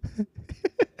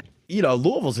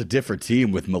 Louisville's a different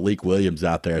team with Malik Williams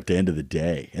out there at the end of the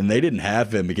day, and they didn't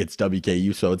have him against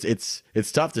WKU, so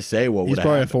it's tough to say what would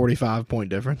happen. He's probably a 45-point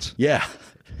difference. Yeah.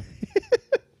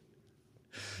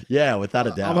 Yeah, without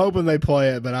a doubt. I'm hoping they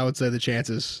play it, but I would say the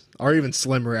chances are even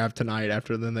slimmer tonight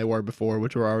than they were before,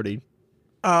 which were already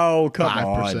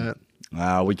 5%.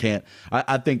 We can't.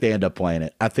 I think they end up playing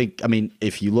it. I mean,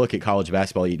 if you look at college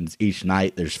basketball each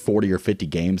night, there's 40 or 50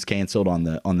 games canceled on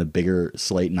the bigger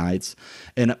slate nights,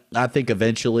 and I think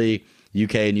eventually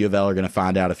UK and U of L are going to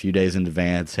find out a few days in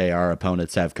advance. Hey, our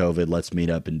opponents have COVID. Let's meet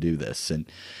up and do this.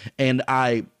 And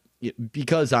I,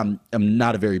 because I'm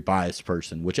not a very biased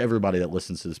person, which everybody that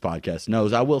listens to this podcast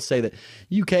knows, I will say that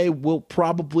UK will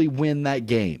probably win that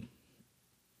game.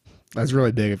 That's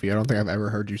really big of you. I don't think I've ever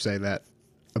heard you say that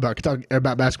about Kentucky,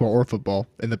 about basketball or football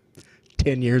in the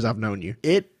 10 years I've known you.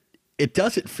 It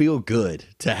doesn't feel good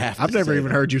to have to I've never say even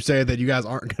that. heard you say that you guys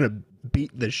aren't going to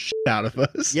beat the shit out of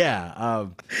us. Yeah.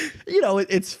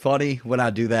 It's funny when I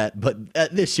do that, but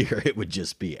this year it would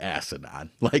just be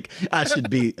asinine. Like, I should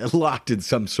be locked in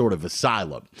some sort of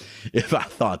asylum if I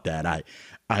thought that.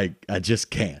 I just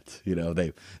can't.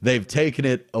 They've taken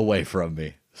it away from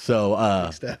me. So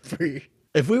Step for you.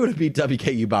 if we would have beat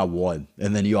WKU by 1,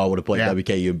 and then you all would have played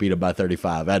WKU and beat them by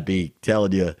 35, I'd be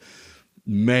telling you,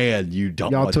 man, you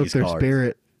don't Y'all want took these their cards.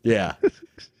 spirit. Yeah.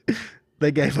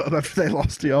 They gave up after they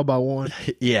lost to y'all by 1.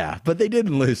 Yeah, but they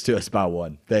didn't lose to us by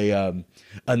 1. They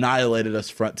annihilated us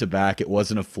front to back. It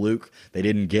wasn't a fluke. They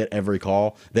didn't get every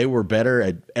call. They were better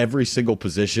at every single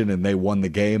position, and they won the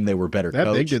game. They were better That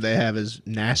coached. big dude they have is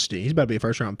nasty. He's about to be a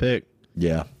first-round pick.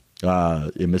 Yeah.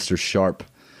 Mr. Sharp,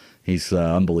 he's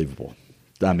unbelievable.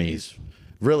 I mean, he's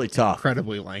really tough.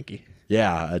 Incredibly lanky.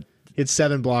 Yeah. He had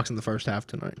 7 blocks in the first half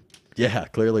tonight. Yeah,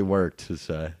 clearly worked. It's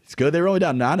good. They were only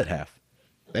down 9 at half.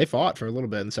 They fought for a little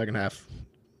bit in the second half.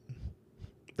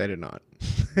 They did not.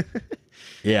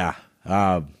 Yeah.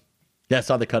 I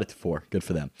saw they cut it to 4. Good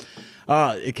for them.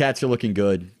 The Cats are looking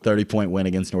good. 30-point win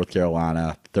against North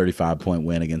Carolina. 35-point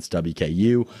win against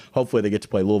WKU. Hopefully they get to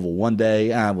play Louisville one day.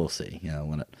 We'll see.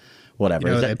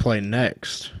 Whatever. They play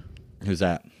next. Who's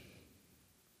that?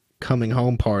 Coming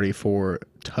home party for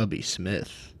Tubby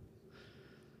Smith.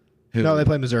 Who, No, they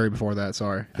play Missouri before that.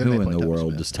 Sorry. Then who they in play the Tubby world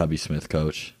Smith. does Tubby Smith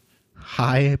coach?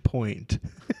 High Point.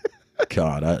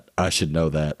 God, I should know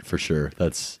that for sure.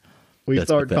 That's Start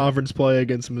pathetic. conference play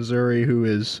against Missouri, who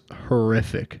is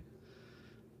horrific.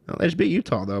 No, they just beat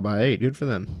Utah though by 8. Good for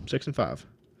them. 6-5.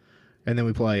 And then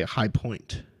we play High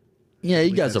Point. Yeah,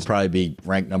 you guys will probably be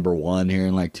ranked number 1 here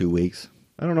in like 2 weeks.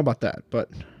 I don't know about that, but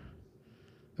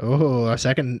our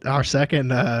second SEC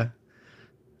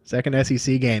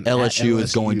game. LSU at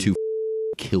is going to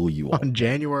kill you all. on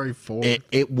January 4th.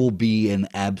 It will be an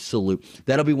absolute.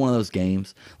 That'll be one of those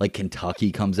games like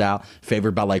Kentucky comes out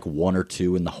favored by like 1 or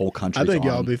 2, and the whole country. I think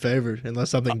y'all be favored unless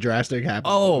something drastic happens.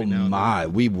 Oh between now and my,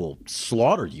 we will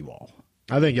slaughter you all.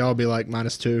 then. I think y'all be like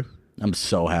 -2. I'm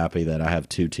so happy that I have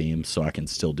 2 teams, so I can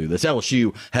still do this.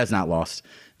 LSU has not lost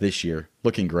this year,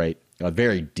 looking great. A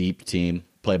very deep team.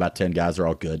 Play about 10 guys. They're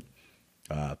all good.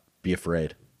 Be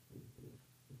afraid.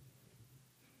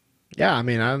 Yeah, I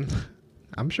mean,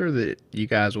 I'm sure that you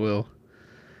guys will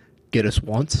get us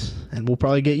once, and we'll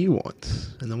probably get you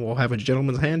once, and then we'll have a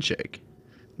gentleman's handshake.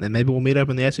 And then maybe we'll meet up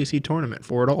in the SEC tournament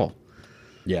for it all.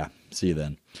 Yeah. See you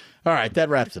then. All right, that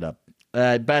wraps it up.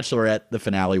 Bachelorette, the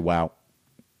finale. Wow,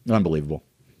 unbelievable.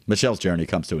 Michelle's journey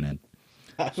comes to an end.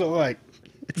 I feel like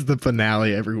it's the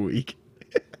finale every week.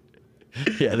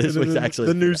 Yeah, this week's actually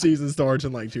the new season starts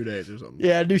in like 2 days or something.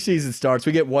 Yeah, new season starts.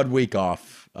 We get 1 week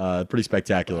off. Pretty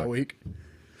spectacular. A week.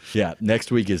 Yeah, next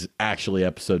week is actually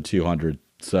episode 200.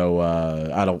 So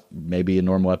I don't, maybe a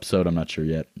normal episode. I'm not sure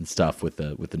yet. And stuff with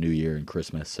the new year and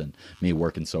Christmas and me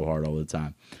working so hard all the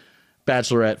time.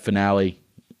 Bachelorette finale,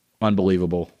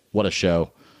 unbelievable. What a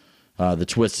show. The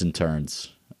twists and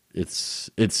turns. It's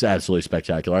absolutely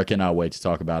spectacular. I cannot wait to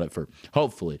talk about it for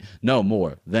hopefully no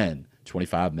more than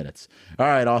 25 minutes. All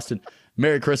right, Austin.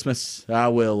 Merry Christmas. I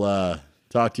will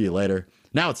talk to you later.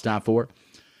 Now it's time for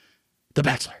The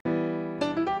Bachelor.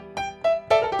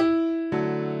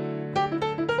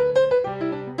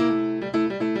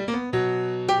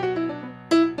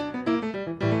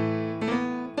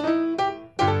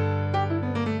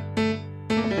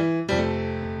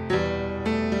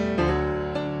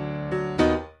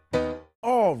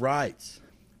 All right.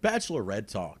 Bachelorette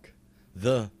Talk,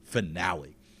 the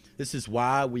finale. This is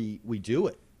why we do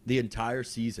it the entire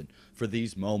season, for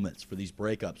these moments, for these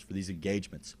breakups, for these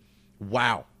engagements.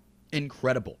 Wow.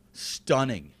 Incredible.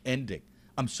 Stunning ending.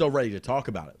 I'm so ready to talk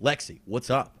about it. Lexi, what's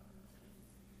up?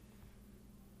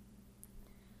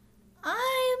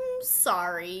 I'm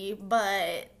sorry,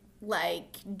 but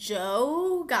like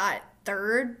Joe got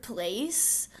third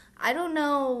place. I don't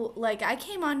know, like I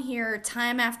came on here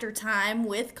time after time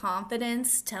with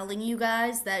confidence telling you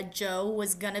guys that Joe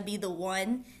was gonna be the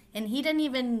one, and he didn't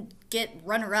even get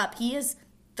runner up. He is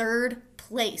third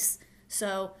place.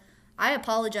 So I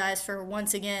apologize for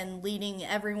once again leading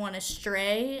everyone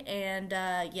astray, and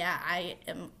yeah, I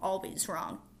am always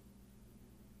wrong.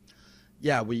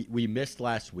 Yeah, we missed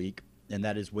last week, and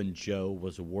that is when Joe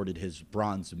was awarded his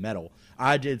bronze medal.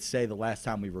 I did say the last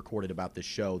time we recorded about this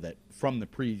show that from the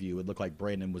preview, it looked like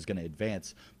Brandon was going to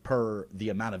advance per the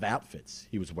amount of outfits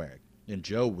he was wearing. And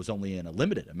Joe was only in a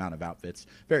limited amount of outfits.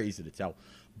 Very easy to tell.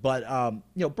 But,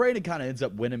 Brandon kind of ends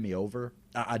up winning me over.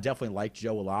 I definitely liked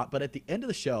Joe a lot. But at the end of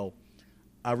the show,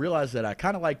 I realized that I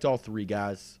kind of liked all three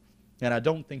guys, and I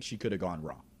don't think she could have gone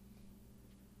wrong.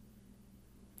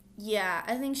 Yeah,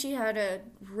 I think she had a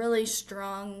really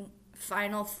strong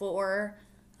Final Four.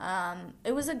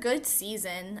 It was a good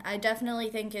season. I definitely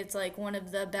think it's like one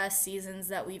of the best seasons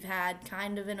that we've had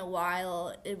kind of in a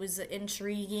while. It was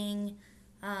intriguing.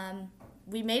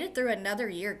 We made it through another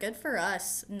year. Good for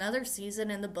us. Another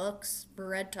season in the books for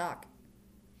Red Talk.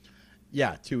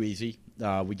 Yeah, too easy.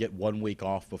 We get 1 week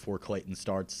off before Clayton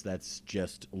starts. That's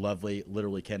just lovely.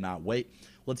 Literally cannot wait.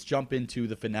 Let's jump into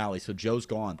the finale. So Joe's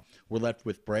gone. We're left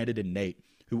with Brandon and Nate,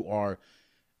 who are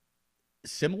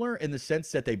similar in the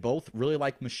sense that they both really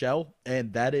like Michelle,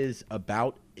 and that is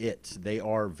about it. They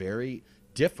are very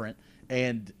different,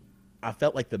 and I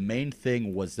felt like the main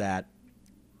thing was that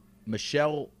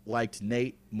Michelle liked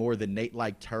Nate more than Nate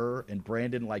liked her, and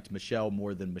Brandon liked Michelle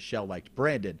more than Michelle liked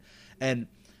Brandon. And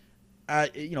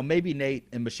maybe Nate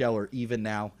and Michelle are even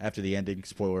now after the ending.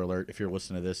 Spoiler alert, if you're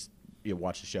listening to this, you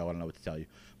watch the show, I don't know what to tell you.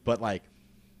 But, like,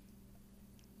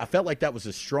 I felt like that was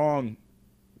a strong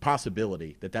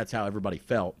possibility that that's how everybody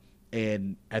felt.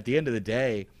 And at the end of the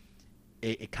day,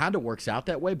 it kind of works out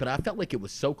that way, but I felt like it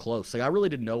was so close. Like, I really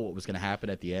didn't know what was going to happen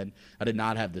at the end. I did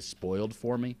not have this spoiled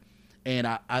for me. And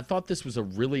I thought this was a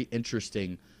really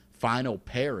interesting final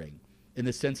pairing in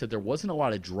the sense that there wasn't a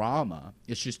lot of drama.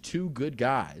 It's just two good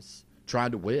guys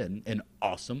trying to win an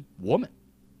awesome woman.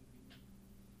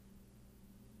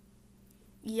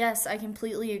 Yes, I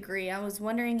completely agree. I was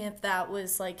wondering if that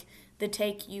was like the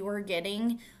take you were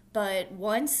getting, but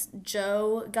once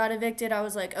Joe got evicted, I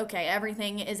was like, okay,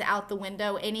 everything is out the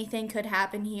window. Anything could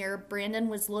happen here. Brandon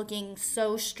was looking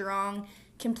so strong,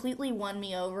 completely won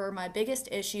me over. My biggest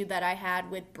issue that I had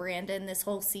with Brandon this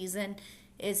whole season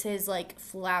is his like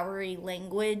flowery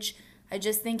language. I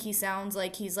just think he sounds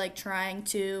like he's like trying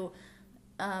to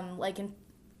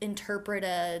interpret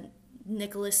a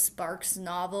Nicholas Sparks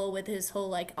novel with his whole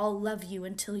like I'll love you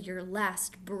until your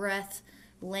last breath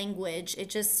language. It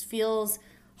just feels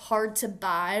hard to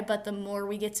buy, but the more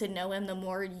we get to know him, the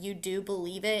more you do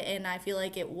believe it, and I feel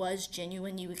like it was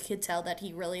genuine. You could tell that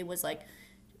he really was like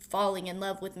falling in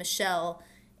love with Michelle,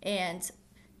 and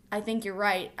I think you're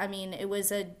right. I mean, it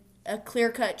was a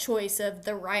clear-cut choice of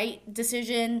the right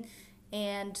decision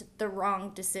and the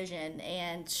wrong decision,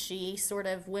 and she sort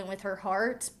of went with her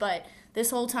heart, but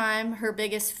this whole time her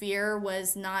biggest fear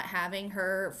was not having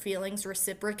her feelings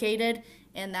reciprocated,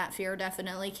 and that fear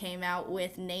definitely came out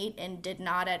with Nate and did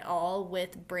not at all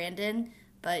with Brandon.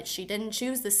 But she didn't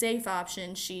choose the safe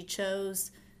option, she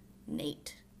chose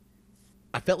Nate.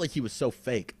 I felt like he was so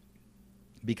fake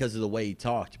because of the way he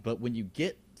talked, but when you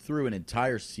get through an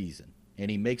entire season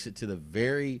and he makes it to the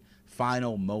very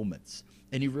final moments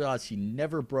and you realize he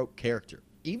never broke character,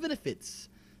 even if it's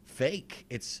fake,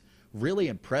 it's really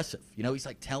impressive. You know, he's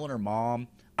like telling her mom,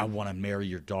 I want to marry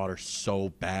your daughter so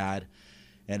bad.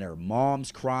 and her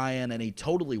mom's crying, and he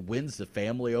totally wins the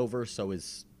family over. So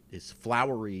his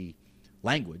flowery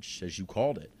language, as you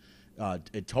called it,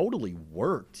 it totally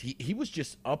worked. He was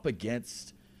just up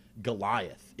against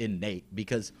Goliath in Nate,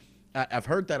 because I've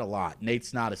heard that a lot.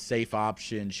 Nate's not a safe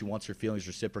option. She wants her feelings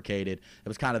reciprocated. It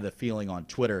was kind of the feeling on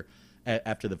Twitter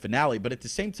after the finale. But at the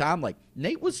same time, like,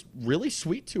 Nate was really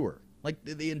sweet to her, like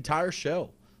the entire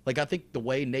show. Like, I think the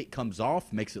way Nate comes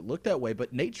off makes it look that way,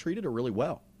 but Nate treated her really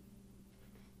well.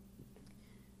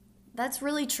 That's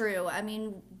really true. I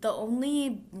mean, the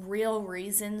only real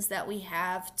reasons that we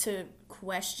have to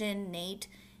question Nate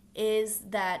is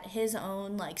that his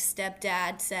own like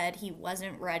stepdad said he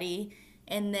wasn't ready,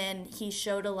 and then he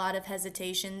showed a lot of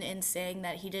hesitation in saying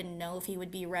that he didn't know if he would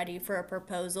be ready for a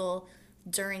proposal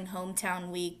during hometown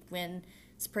week, when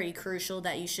it's pretty crucial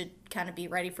that you should kind of be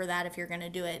ready for that if you're going to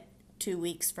do it 2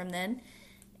 weeks from then.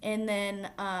 And then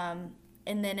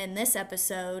in this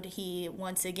episode, he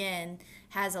once again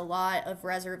has a lot of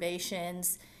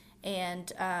reservations,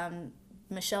 and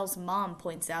Michelle's mom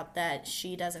points out that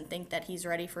she doesn't think that he's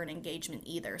ready for an engagement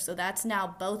either. So that's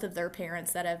now both of their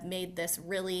parents that have made this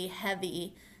really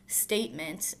heavy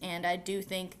statement, and I do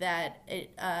think that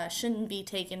it shouldn't be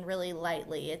taken really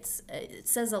lightly. It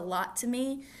says a lot to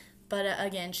me, but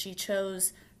again, she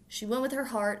went with her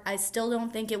heart. I still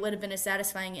don't think it would have been a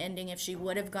satisfying ending if she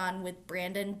would have gone with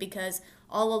Brandon, because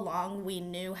all along we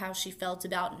knew how she felt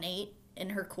about Nate.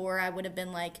 In her core, I would have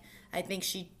been like, I think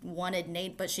she wanted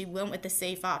Nate, but she went with the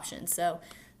safe option. So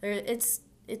it's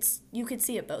you could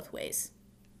see it both ways.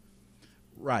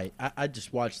 Right. I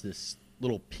just watched this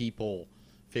little People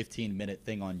 15-minute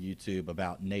thing on YouTube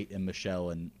about Nate and Michelle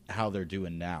and how they're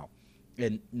doing now.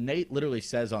 And Nate literally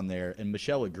says on there, and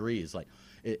Michelle agrees, like,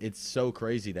 it's so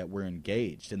crazy that we're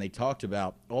engaged. And they talked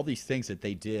about all these things that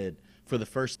they did for the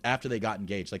first, after they got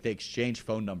engaged. Like, they exchanged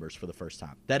phone numbers for the first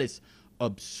time. That is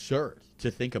absurd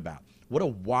to think about. What a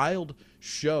wild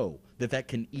show that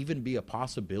can even be a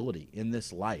possibility in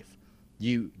this life.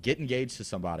 You get engaged to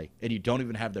somebody and you don't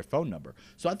even have their phone number.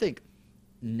 So I think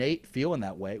Nate feeling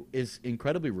that way is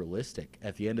incredibly realistic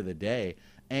at the end of the day.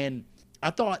 And I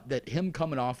thought that him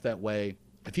coming off that way,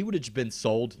 if he would have just been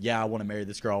sold, yeah, I want to marry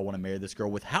this girl, I want to marry this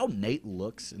girl, with how Nate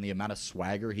looks and the amount of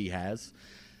swagger he has,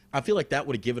 I feel like that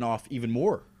would have given off even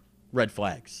more red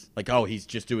flags. Like, oh, he's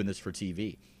just doing this for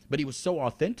TV. But he was so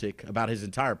authentic about his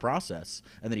entire process,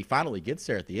 and then he finally gets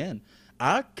there at the end.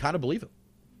 I kind of believe him.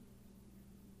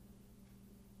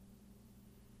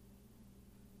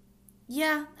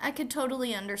 Yeah, I could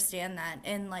totally understand that.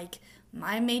 And like,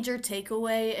 my major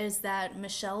takeaway is that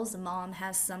Michelle's mom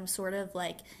has some sort of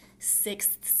like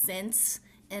sixth sense,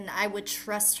 and I would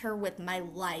trust her with my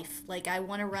life. Like, I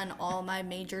want to run all my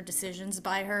major decisions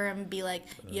by her and be like,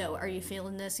 yo, are you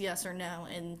feeling this? Yes or no?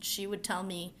 And she would tell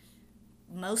me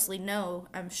mostly no,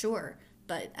 I'm sure.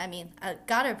 But I mean, I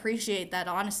gotta appreciate that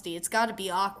honesty. It's gotta be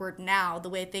awkward now, the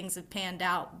way things have panned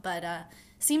out, but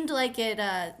seemed like it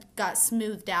got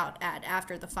smoothed out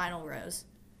after the final rose.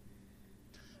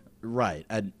 Right.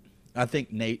 I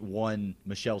think Nate won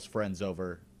Michelle's friends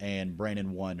over, and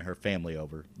Brandon won her family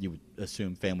over. You would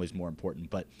assume family's more important,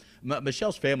 but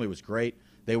Michelle's family was great.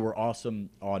 They were awesome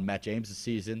on Matt James'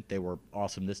 season. They were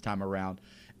awesome this time around.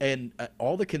 And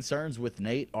all the concerns with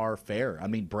Nate are fair. I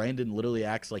mean, Brandon literally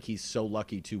acts like he's so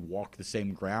lucky to walk the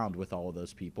same ground with all of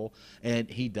those people. And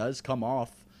he does come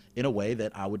off in a way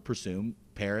that I would presume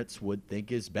parents would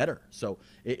think is better. So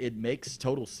it makes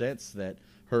total sense that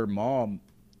her mom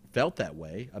felt that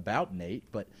way about Nate.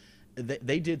 But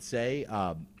they did say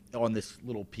on this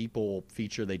little People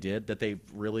feature they did that they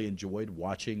really enjoyed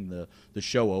watching the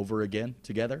show over again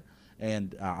together.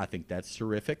 And I think that's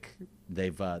terrific.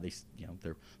 They're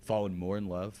falling more in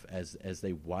love as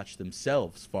they watch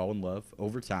themselves fall in love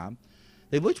over time.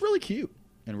 They looked really cute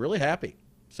and really happy.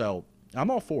 So I'm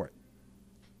all for it.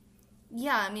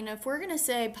 Yeah, I mean, if we're going to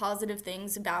say positive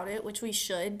things about it, which we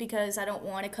should, because I don't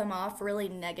want to come off really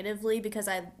negatively, because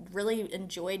I really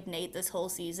enjoyed Nate this whole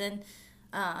season.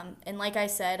 And like I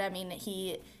said, I mean,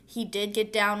 he did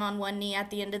get down on one knee at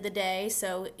the end of the day,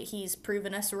 so he's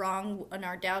proven us wrong on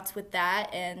our doubts with that,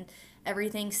 and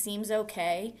everything seems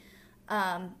okay.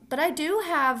 But I do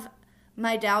have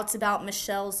my doubts about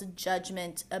Michelle's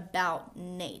judgment about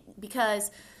Nate,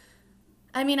 because,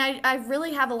 I mean, I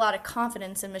really have a lot of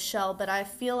confidence in Michelle, but I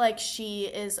feel like she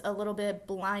is a little bit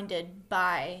blinded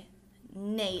by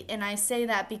Nate. And I say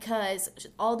that because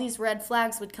all these red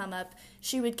flags would come up.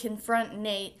 She would confront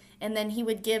Nate, and then he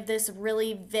would give this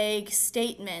really vague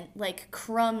statement, like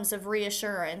crumbs of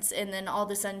reassurance. And then all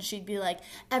of a sudden she'd be like,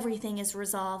 everything is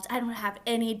resolved. I don't have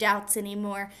any doubts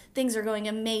anymore. Things are going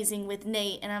amazing with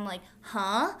Nate. And I'm like,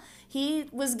 huh? He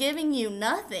was giving you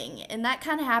nothing. And that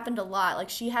kind of happened a lot. Like,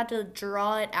 she had to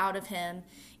draw it out of him.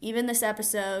 Even this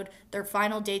episode, their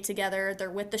final date together,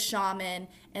 they're with the shaman,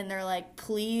 and they're like,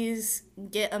 please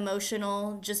get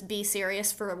emotional, just be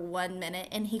serious for 1 minute.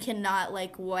 And he cannot,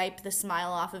 like, wipe the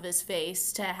smile off of his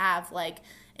face to have, like,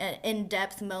 an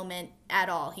in-depth moment at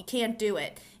all. He can't do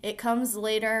it. It comes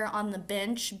later on the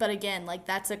bench, but again, like,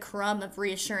 that's a crumb of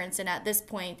reassurance. And at this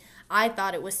point, I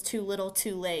thought it was too little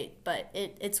too late, but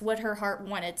it's what her heart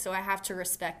wanted, so I have to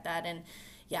respect that. And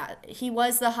yeah, he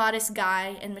was the hottest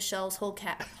guy in Michelle's whole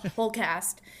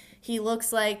cast. He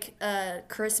looks like a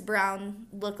Chris Brown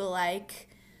lookalike.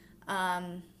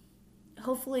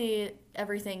 Hopefully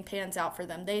everything pans out for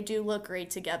them. They do look great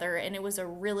together, and it was a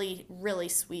really, really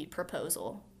sweet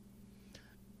proposal.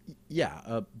 Yeah,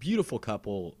 a beautiful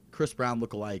couple. Chris Brown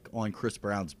lookalike on Chris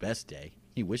Brown's best day.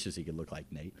 He wishes he could look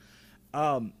like Nate.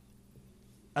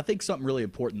 I think something really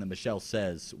important that Michelle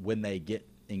says when they get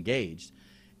engaged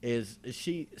is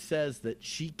she says that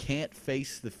she can't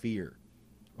face the fear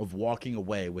of walking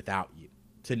away without you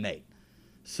to Nate.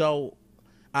 So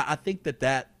I think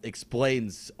that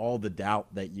explains all the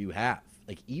doubt that you have.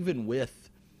 Like, even with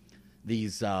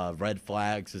these red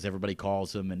flags, as everybody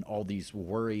calls them, and all these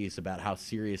worries about how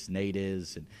serious Nate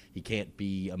is, and he can't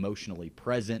be emotionally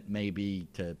present, maybe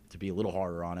to be a little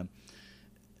harder on him.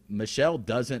 Michelle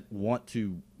doesn't want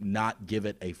to not give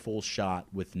it a full shot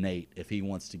with Nate if he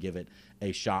wants to give it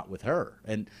a shot with her.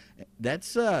 And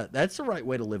that's the right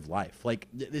way to live life. Like,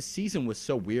 this season was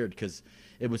so weird because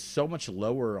it was so much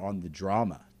lower on the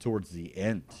drama towards the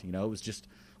end. You know, it was just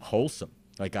wholesome.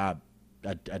 Like, I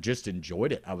just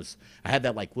enjoyed it. I had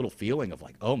that, like, little feeling of,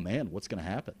 like, oh man, what's going to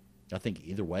happen? I think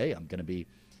either way, I'm going to be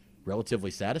relatively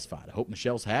satisfied. I hope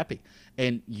Michelle's happy.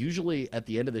 And usually at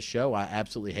the end of the show, I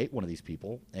absolutely hate one of these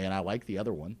people, and I like the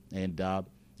other one. And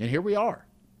here we are.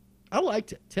 I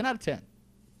liked it. 10 out of 10.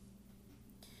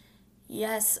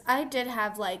 Yes, I did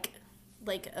have like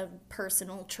a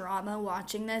personal trauma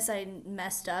watching this. I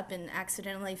messed up and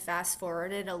accidentally fast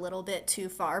forwarded a little bit too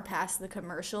far past the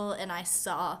commercial, and I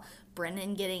saw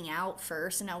Brendan getting out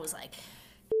first, and I was like,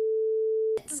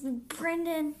 it's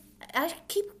Brendan. I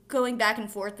keep going back and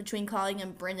forth between calling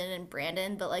him Brendan and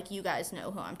Brandon, but like, you guys know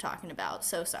who I'm talking about,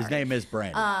 so sorry. His name is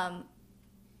Brandon.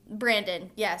 Brandon,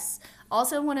 yes.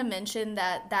 Also want to mention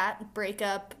that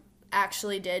breakup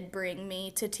actually did bring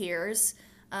me to tears,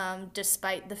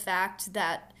 despite the fact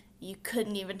that you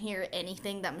couldn't even hear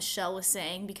anything that Michelle was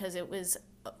saying because it was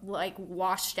like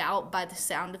washed out by the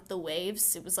sound of the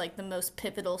waves. It was like the most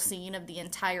pivotal scene of the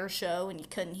entire show, and you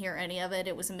couldn't hear any of it.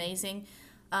 It was amazing.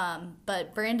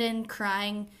 But Brandon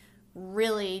crying,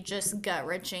 really just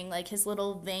gut-wrenching, like his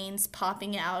little veins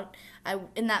popping out.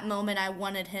 In that moment, I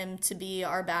wanted him to be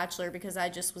our bachelor because I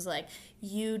just was like,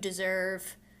 you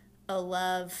deserve a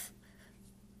love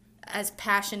as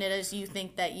passionate as you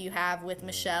think that you have with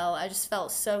Michelle. I just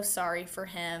felt so sorry for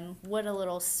him. What a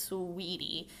little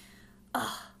sweetie.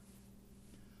 Ugh.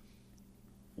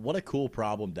 What a cool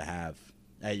problem to have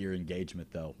at your engagement,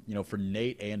 though. You know, for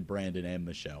Nate and Brandon and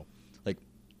Michelle. Like,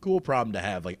 cool problem to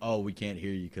have. Like, oh, we can't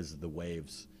hear you because of the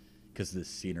waves, because of the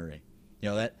scenery. You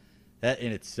know, that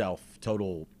in itself,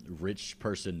 total rich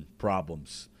person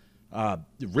problems.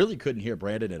 Really couldn't hear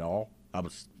Brandon at all. I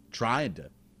was trying to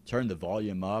turn the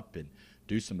volume up and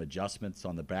do some adjustments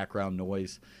on the background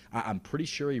noise. I'm pretty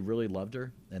sure he really loved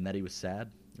her and that he was sad.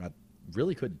 I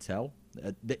really couldn't tell.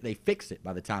 They fixed it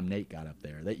by the time Nate got up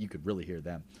there. That you could really hear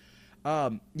them.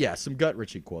 Yeah, some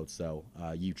gut-wrenching quotes, though.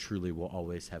 You truly will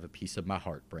always have a piece of my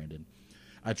heart, Brandon.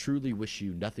 I truly wish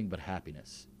you nothing but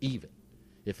happiness, even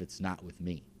if it's not with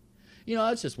me. You know,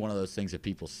 that's just one of those things that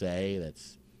people say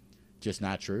that's just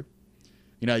not true.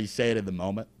 You know, you say it in the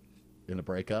moment, in a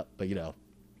breakup, but, you know,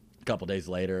 a couple days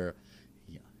later,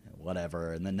 you know,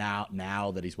 whatever. And then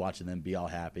now that he's watching them be all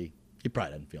happy, he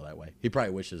probably doesn't feel that way. He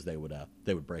probably wishes they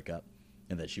would break up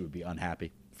and that she would be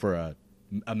unhappy for a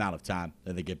amount of time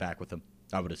and then get back with him,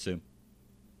 I would assume.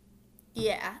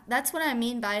 Yeah, that's what I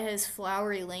mean by his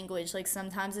flowery language. Like,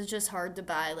 sometimes it's just hard to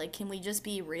buy. Like, can we just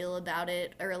be real about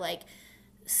it, or like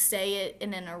say it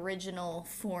in an original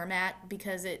format,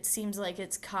 because it seems like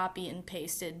it's copy and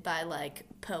pasted by like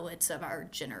poets of our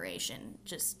generation.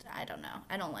 Just, I don't know.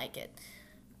 I don't like it.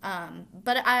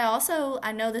 But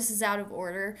I know this is out of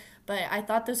order, but I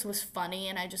thought this was funny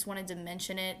and I just wanted to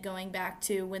mention it going back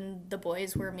to when the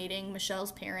boys were meeting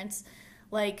Michelle's parents.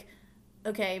 Like,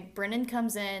 okay, Brendan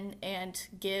comes in and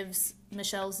gives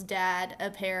Michelle's dad a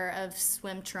pair of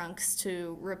swim trunks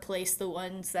to replace the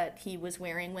ones that he was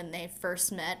wearing when they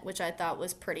first met, which I thought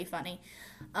was pretty funny.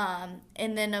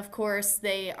 And then, of course,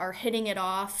 they are hitting it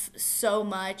off so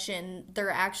much, and they're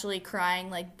actually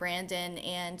crying. Like, Brandon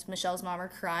and Michelle's mom are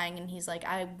crying, and he's like,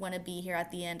 I want to be here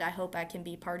at the end. I hope I can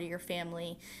be part of your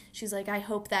family. She's like, I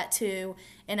hope that too.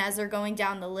 And as they're going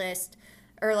down the list,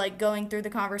 or like going through the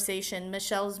conversation,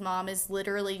 Michelle's mom is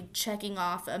literally checking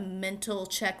off a mental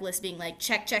checklist, being like,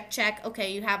 check, check, check.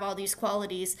 Okay, you have all these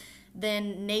qualities.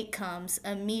 Then Nate comes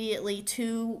immediately,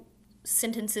 2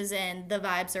 sentences in, the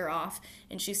vibes are off,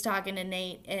 and she's talking to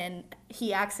Nate, and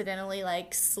he accidentally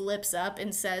like slips up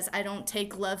and says, I don't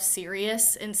take love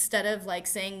serious, instead of like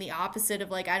saying the opposite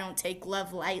of like, I don't take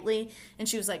love lightly. And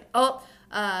she was like, oh,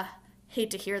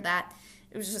 hate to hear that.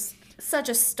 It was just such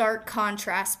a stark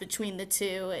contrast between the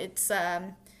two. It's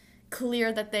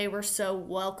clear that they were so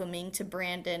welcoming to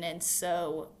Brandon and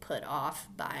so put off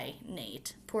by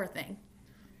Nate. Poor thing.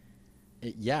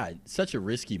 Yeah, it's such a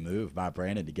risky move by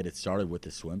Brandon to get it started with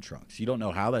the swim trunks. You don't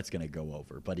know how that's going to go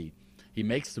over, but he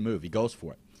makes the move. He goes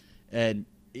for it. And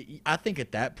I think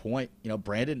at that point,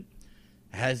 Brandon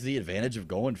has the advantage of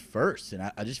going first.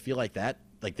 And I just feel like that,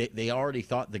 like they already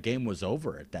thought the game was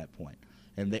over at that point.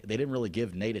 And they didn't really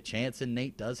give Nate a chance, and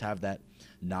Nate does have that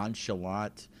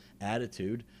nonchalant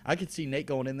attitude. I could see Nate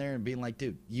going in there and being like,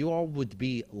 dude, you all would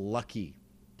be lucky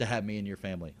to have me in your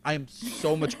family. I am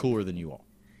so much cooler than you all.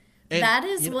 And, that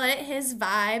is what his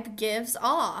vibe gives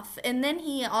off. And then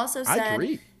he also said, I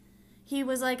agree. He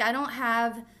was like, I don't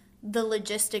have the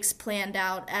logistics planned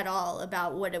out at all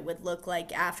about what it would look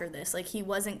like after this. Like, he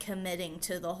wasn't committing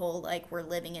to the whole, like, we're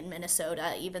living in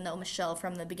Minnesota, even though Michelle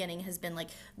from the beginning has been like,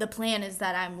 the plan is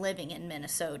that I'm living in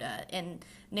Minnesota. And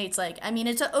Nate's like, I mean,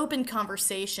 it's an open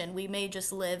conversation. We may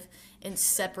just live in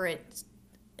separate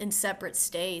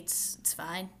states. It's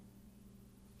fine.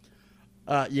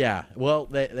 Yeah. Well,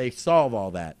 they solve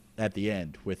all that at the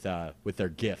end with their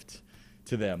gift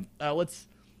to them. Let's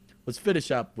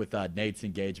finish up with Nate's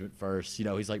engagement first.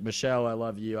 He's like, Michelle, I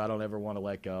love you. I don't ever want to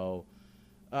let go.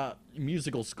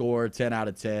 Musical score, 10 out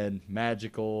of 10.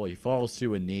 Magical. He falls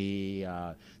to a knee.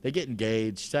 They get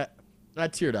engaged. I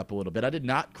teared up a little bit. I did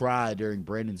not cry during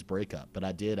Brandon's breakup, but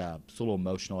I did. It's a little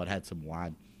emotional. I had some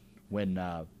wine when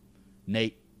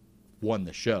Nate won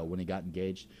the show, when he got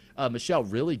engaged. Michelle,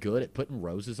 really good at putting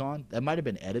roses on. That might have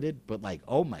been edited, but like,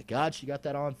 oh my God, she got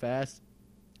that on fast.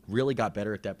 Really got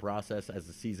better at that process as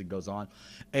the season goes on.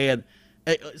 And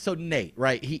so Nate,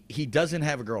 right, he doesn't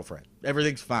have a girlfriend.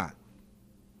 Everything's fine.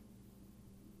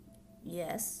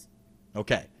 Yes.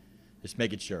 Okay. Just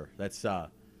making sure. That's tough.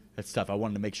 I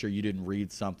wanted to make sure you didn't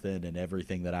read something and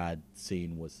everything that I'd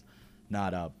seen was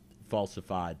not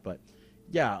falsified. But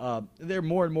yeah, they're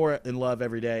more and more in love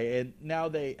every day. And now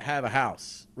they have a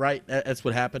house, right? That's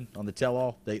what happened on the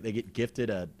tell-all. They get gifted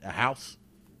a house.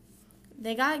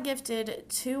 They got gifted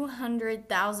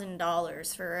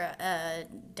 $200,000 for a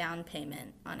down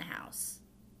payment on a house.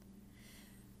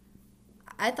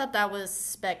 I thought that was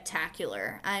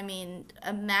spectacular. I mean,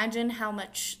 imagine how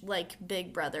much like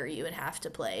Big Brother you would have to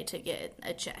play to get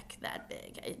a check that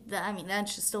big. I mean,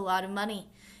 that's just a lot of money.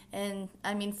 And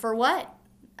I mean, for what?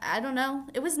 I don't know.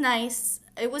 It was nice.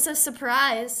 It was a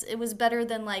surprise. It was better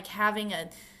than like having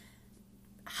a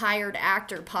hired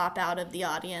actor pop out of the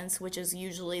audience, which is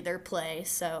usually their play.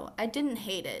 So I didn't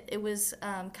hate it. It was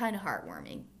kind of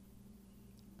heartwarming.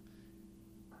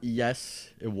 Yes,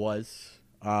 it was.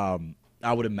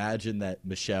 I would imagine that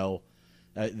Michelle,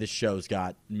 this show's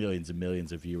got millions and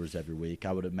millions of viewers every week.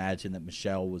 I would imagine that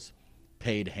Michelle was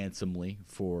paid handsomely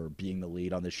for being the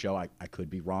lead on this show. I could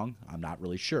be wrong. I'm not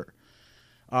really sure.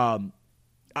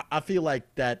 I feel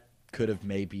like that could have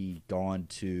maybe gone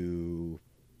to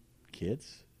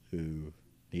kids who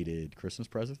needed Christmas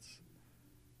presents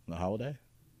on the holiday.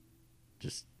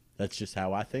 That's just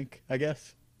how I think, I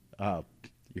guess. Your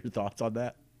thoughts on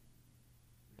that?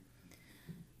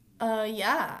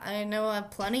 Yeah, I know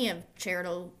of plenty of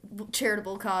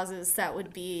charitable causes that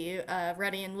would be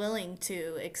ready and willing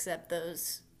to accept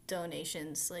those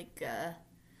donations, like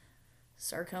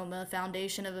Sarcoma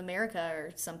Foundation of America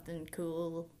or something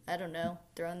cool. I don't know,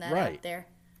 throwing that out there.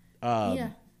 Yeah.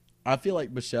 I feel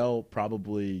like Michelle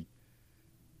probably.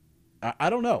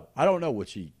 I don't know. I don't know what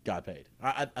she got paid.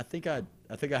 I think I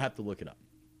have to look it up.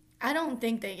 I don't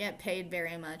think they get paid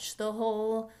very much. The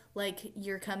whole, like,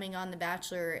 you're coming on The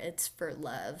Bachelor, it's for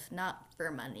love, not for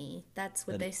money. That's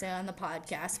what And they say on the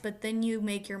podcast. But then you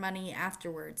make your money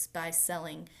afterwards by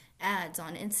selling ads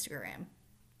on Instagram.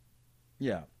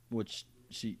 yeah, which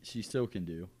she still can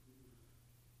do.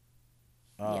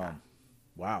 Yeah.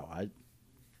 Wow,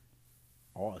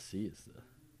 all I see is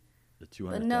the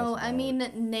But no, I $200,000.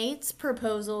 mean, Nate's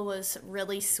proposal was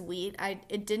really sweet.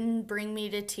 It didn't bring me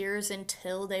to tears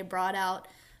until they brought out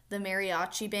the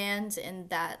mariachi band, and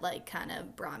that like kind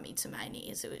of brought me to my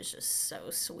knees. It was just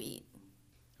so sweet.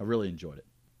 I really enjoyed it.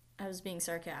 I was being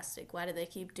sarcastic. Why do they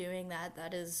keep doing that?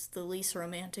 That is the least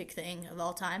romantic thing of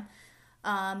all time.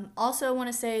 Also,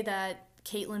 want to say that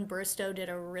Caitlin Bristow did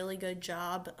a really good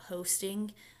job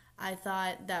hosting. I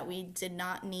thought that we did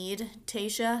not need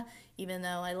Tasha, even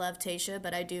though I love Tasha,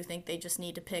 but I do think they just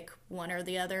need to pick one or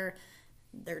the other.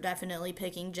 They're definitely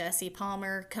picking Jesse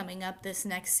Palmer coming up this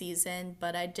next season,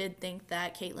 but I did think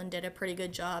that Caitlin did a pretty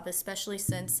good job, especially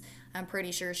since I'm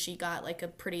pretty sure she got like a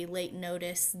pretty late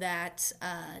notice that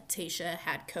Tasha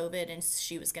had COVID and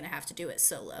she was going to have to do it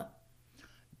solo.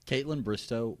 Caitlin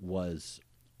Bristow was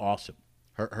awesome.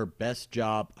 Her best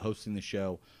job hosting the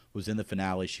show was in the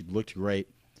finale. She looked great.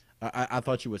 I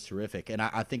thought she was terrific, and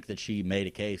I think that she made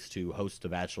a case to host The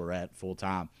Bachelorette full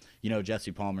time. You know,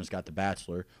 Jesse Palmer's got The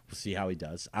Bachelor. We'll see how he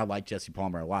does. I like Jesse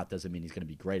Palmer a lot. Doesn't mean he's going to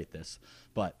be great at this,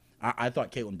 but I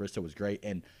thought Caitlin Bristow was great,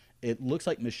 and it looks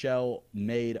like Michelle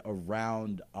made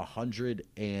around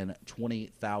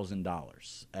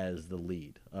 $120,000 as the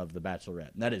lead of The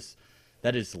Bachelorette, and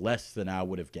that is less than I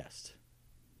would have guessed.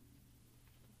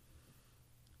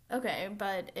 Okay,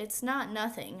 but it's not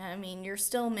nothing. I mean, you're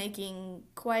still making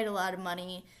quite a lot of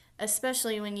money,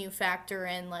 especially when you factor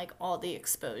in like all the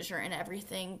exposure and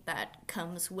everything that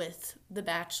comes with The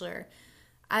Bachelor.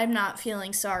 I'm not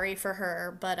feeling sorry for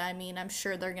her, but I mean, I'm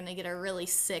sure they're going to get a really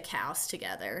sick house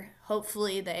together.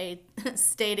 Hopefully, they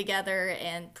stay together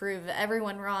and prove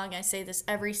everyone wrong. I say this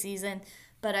every season,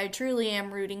 but I truly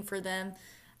am rooting for them.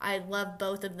 I love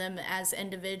both of them as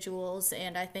individuals,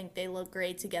 and I think they look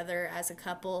great together as a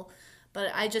couple. But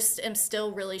I just am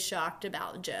still really shocked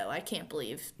about Joe. I can't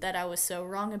believe that I was so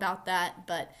wrong about that.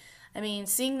 But I mean,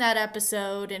 seeing that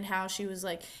episode and how she was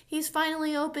like, he's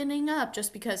finally opening up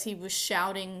just because he was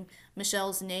shouting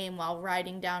Michelle's name while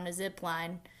riding down a zip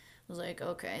line. I was like,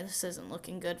 okay, this isn't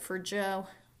looking good for Joe.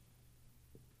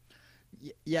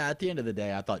 Yeah, at the end of the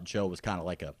day, I thought Joe was kind of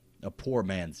like a poor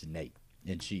man's Nate.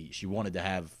 And she wanted to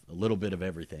have a little bit of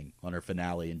everything on her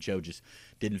finale, and Joe just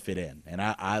didn't fit in. And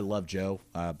I love Joe.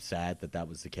 I'm sad that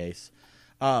was the case.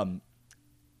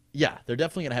 Yeah, they're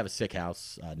definitely going to have a sick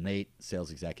house. Nate, sales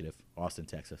executive, Austin,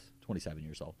 Texas, 27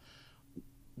 years old.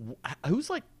 Who's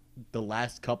like the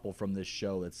last couple from this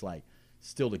show that's like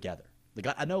still together? Like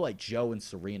I know like Joe and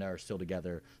Serena are still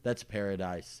together. That's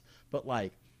Paradise. But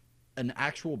like an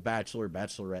actual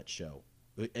Bachelorette show.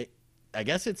 I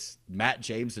guess it's Matt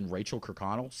James and Rachel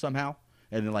Kirkconnell somehow,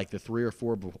 and then like the three or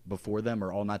four before them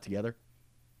are all not together.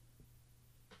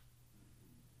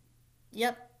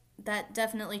 Yep, that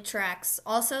definitely tracks.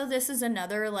 Also, this is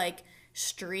another like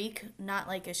streak, not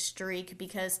like a streak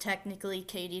because technically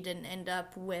Katie didn't end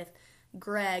up with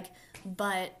Greg,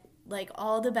 but like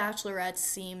all the bachelorettes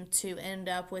seem to end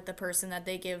up with the person that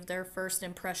they give their first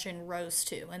impression rose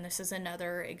to, and this is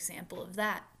another example of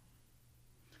that.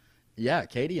 Yeah,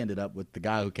 Katie ended up with the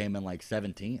guy who came in like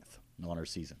 17th on her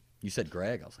season. You said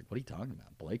Greg. I was like, what are you talking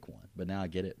about? Blake won. But now I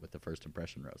get it with the first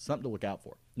impression rose. Something to look out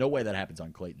for. No way that happens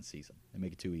on Clayton's season. They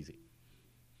make it too easy.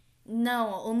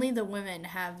 No, only the women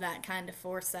have that kind of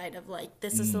foresight of like,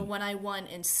 this is the one I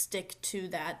want and stick to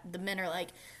that. The men are like,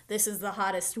 this is the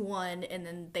hottest one, and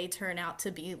then they turn out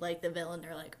to be like the villain.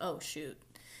 They're like, oh shoot,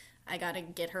 I gotta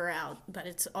get her out, but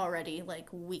it's already like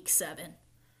week 7.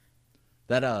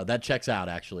 That checks out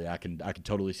actually. I can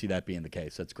totally see that being the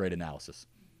case. That's great analysis.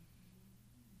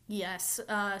 Yes.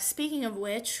 Speaking of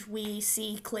which, we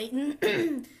see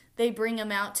Clayton. They bring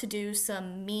him out to do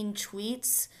some mean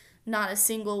tweets. Not a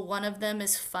single one of them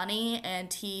is funny,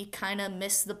 and he kind of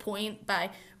missed the point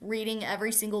by reading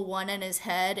every single one in his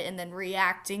head and then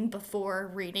reacting before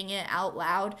reading it out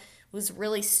loud. It was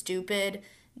really stupid.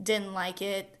 Didn't like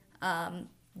it.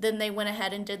 Then they went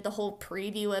ahead and did the whole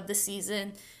preview of the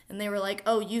season, and they were like,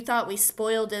 oh, you thought we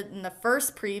spoiled it in the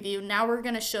first preview. Now we're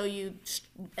going to show you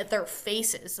their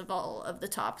faces of all of the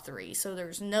top 3, so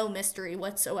there's no mystery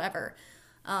whatsoever.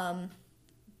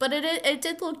 But it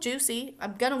did look juicy.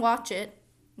 I'm going to watch it.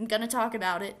 I'm going to talk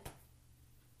about it.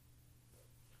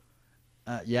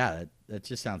 Yeah, that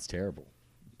just sounds terrible.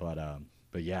 But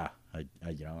yeah,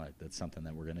 that's something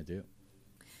that we're going to do.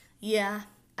 Yeah,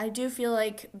 I do feel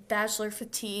like Bachelor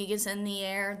fatigue is in the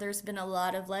air. There's been a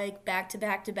lot of like back to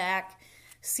back to back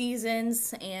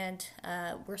seasons, and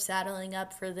we're saddling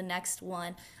up for the next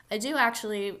one. I do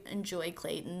actually enjoy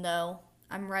Clayton, though.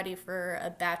 I'm ready for a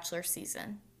Bachelor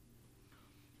season.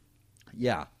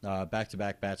 Yeah,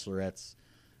 back-to-back bachelorettes.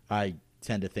 I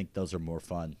tend to think those are more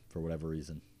fun for whatever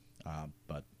reason.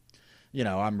 But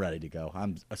I'm ready to go.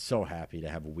 I'm so happy to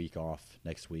have a week off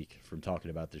next week from talking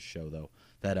about this show, though.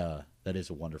 That is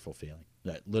a wonderful feeling.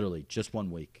 That literally just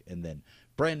 1 week, and then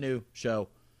brand new show,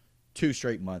 2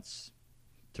 straight months.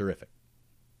 Terrific.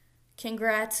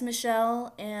 Congrats,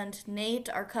 Michelle and Nate,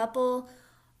 our couple.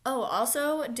 Oh,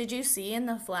 also, did you see in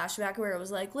the flashback where it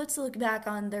was like, let's look back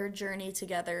on their journey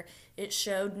together? It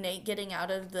showed Nate getting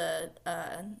out of the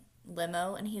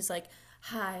limo, and he's like,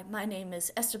 hi, my name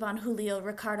is Esteban Julio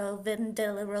Ricardo Vin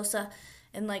de la Rosa,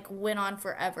 and like went on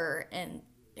forever. And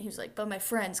he was like, but my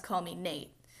friends call me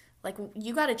Nate. Like,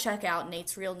 you got to check out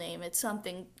Nate's real name. It's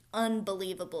something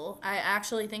unbelievable. I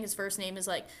actually think his first name is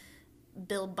like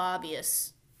Bill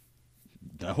Bobius.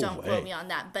 No Don't way. quote me on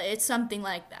that, but it's something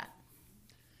like that.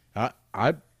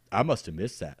 I must have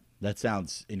missed that. That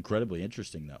sounds incredibly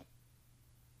interesting, though.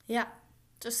 Yeah,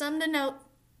 just something to note.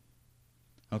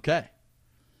 Okay.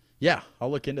 Yeah,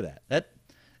 I'll look into that.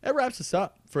 That wraps us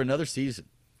up for another season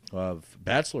of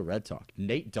Bachelor Red Talk.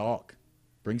 Nate Dogg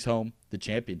brings home the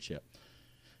championship.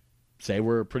 Say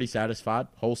we're pretty satisfied.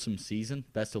 Wholesome season.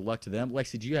 Best of luck to them.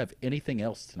 Lexi, do you have anything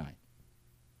else tonight?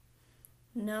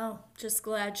 No, just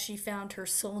glad she found her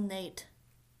soulmate.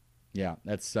 Yeah,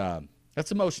 that's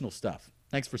emotional stuff.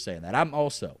 Thanks for saying that. I'm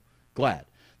also glad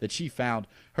that she found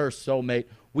her soulmate.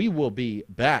 We will be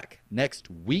back next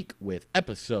week with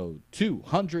episode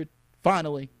 200.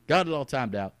 Finally, got it all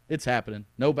timed out. It's happening.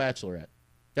 No Bachelorette.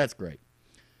 That's great.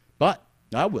 But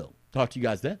I will talk to you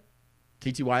guys then.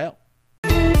 TTYL.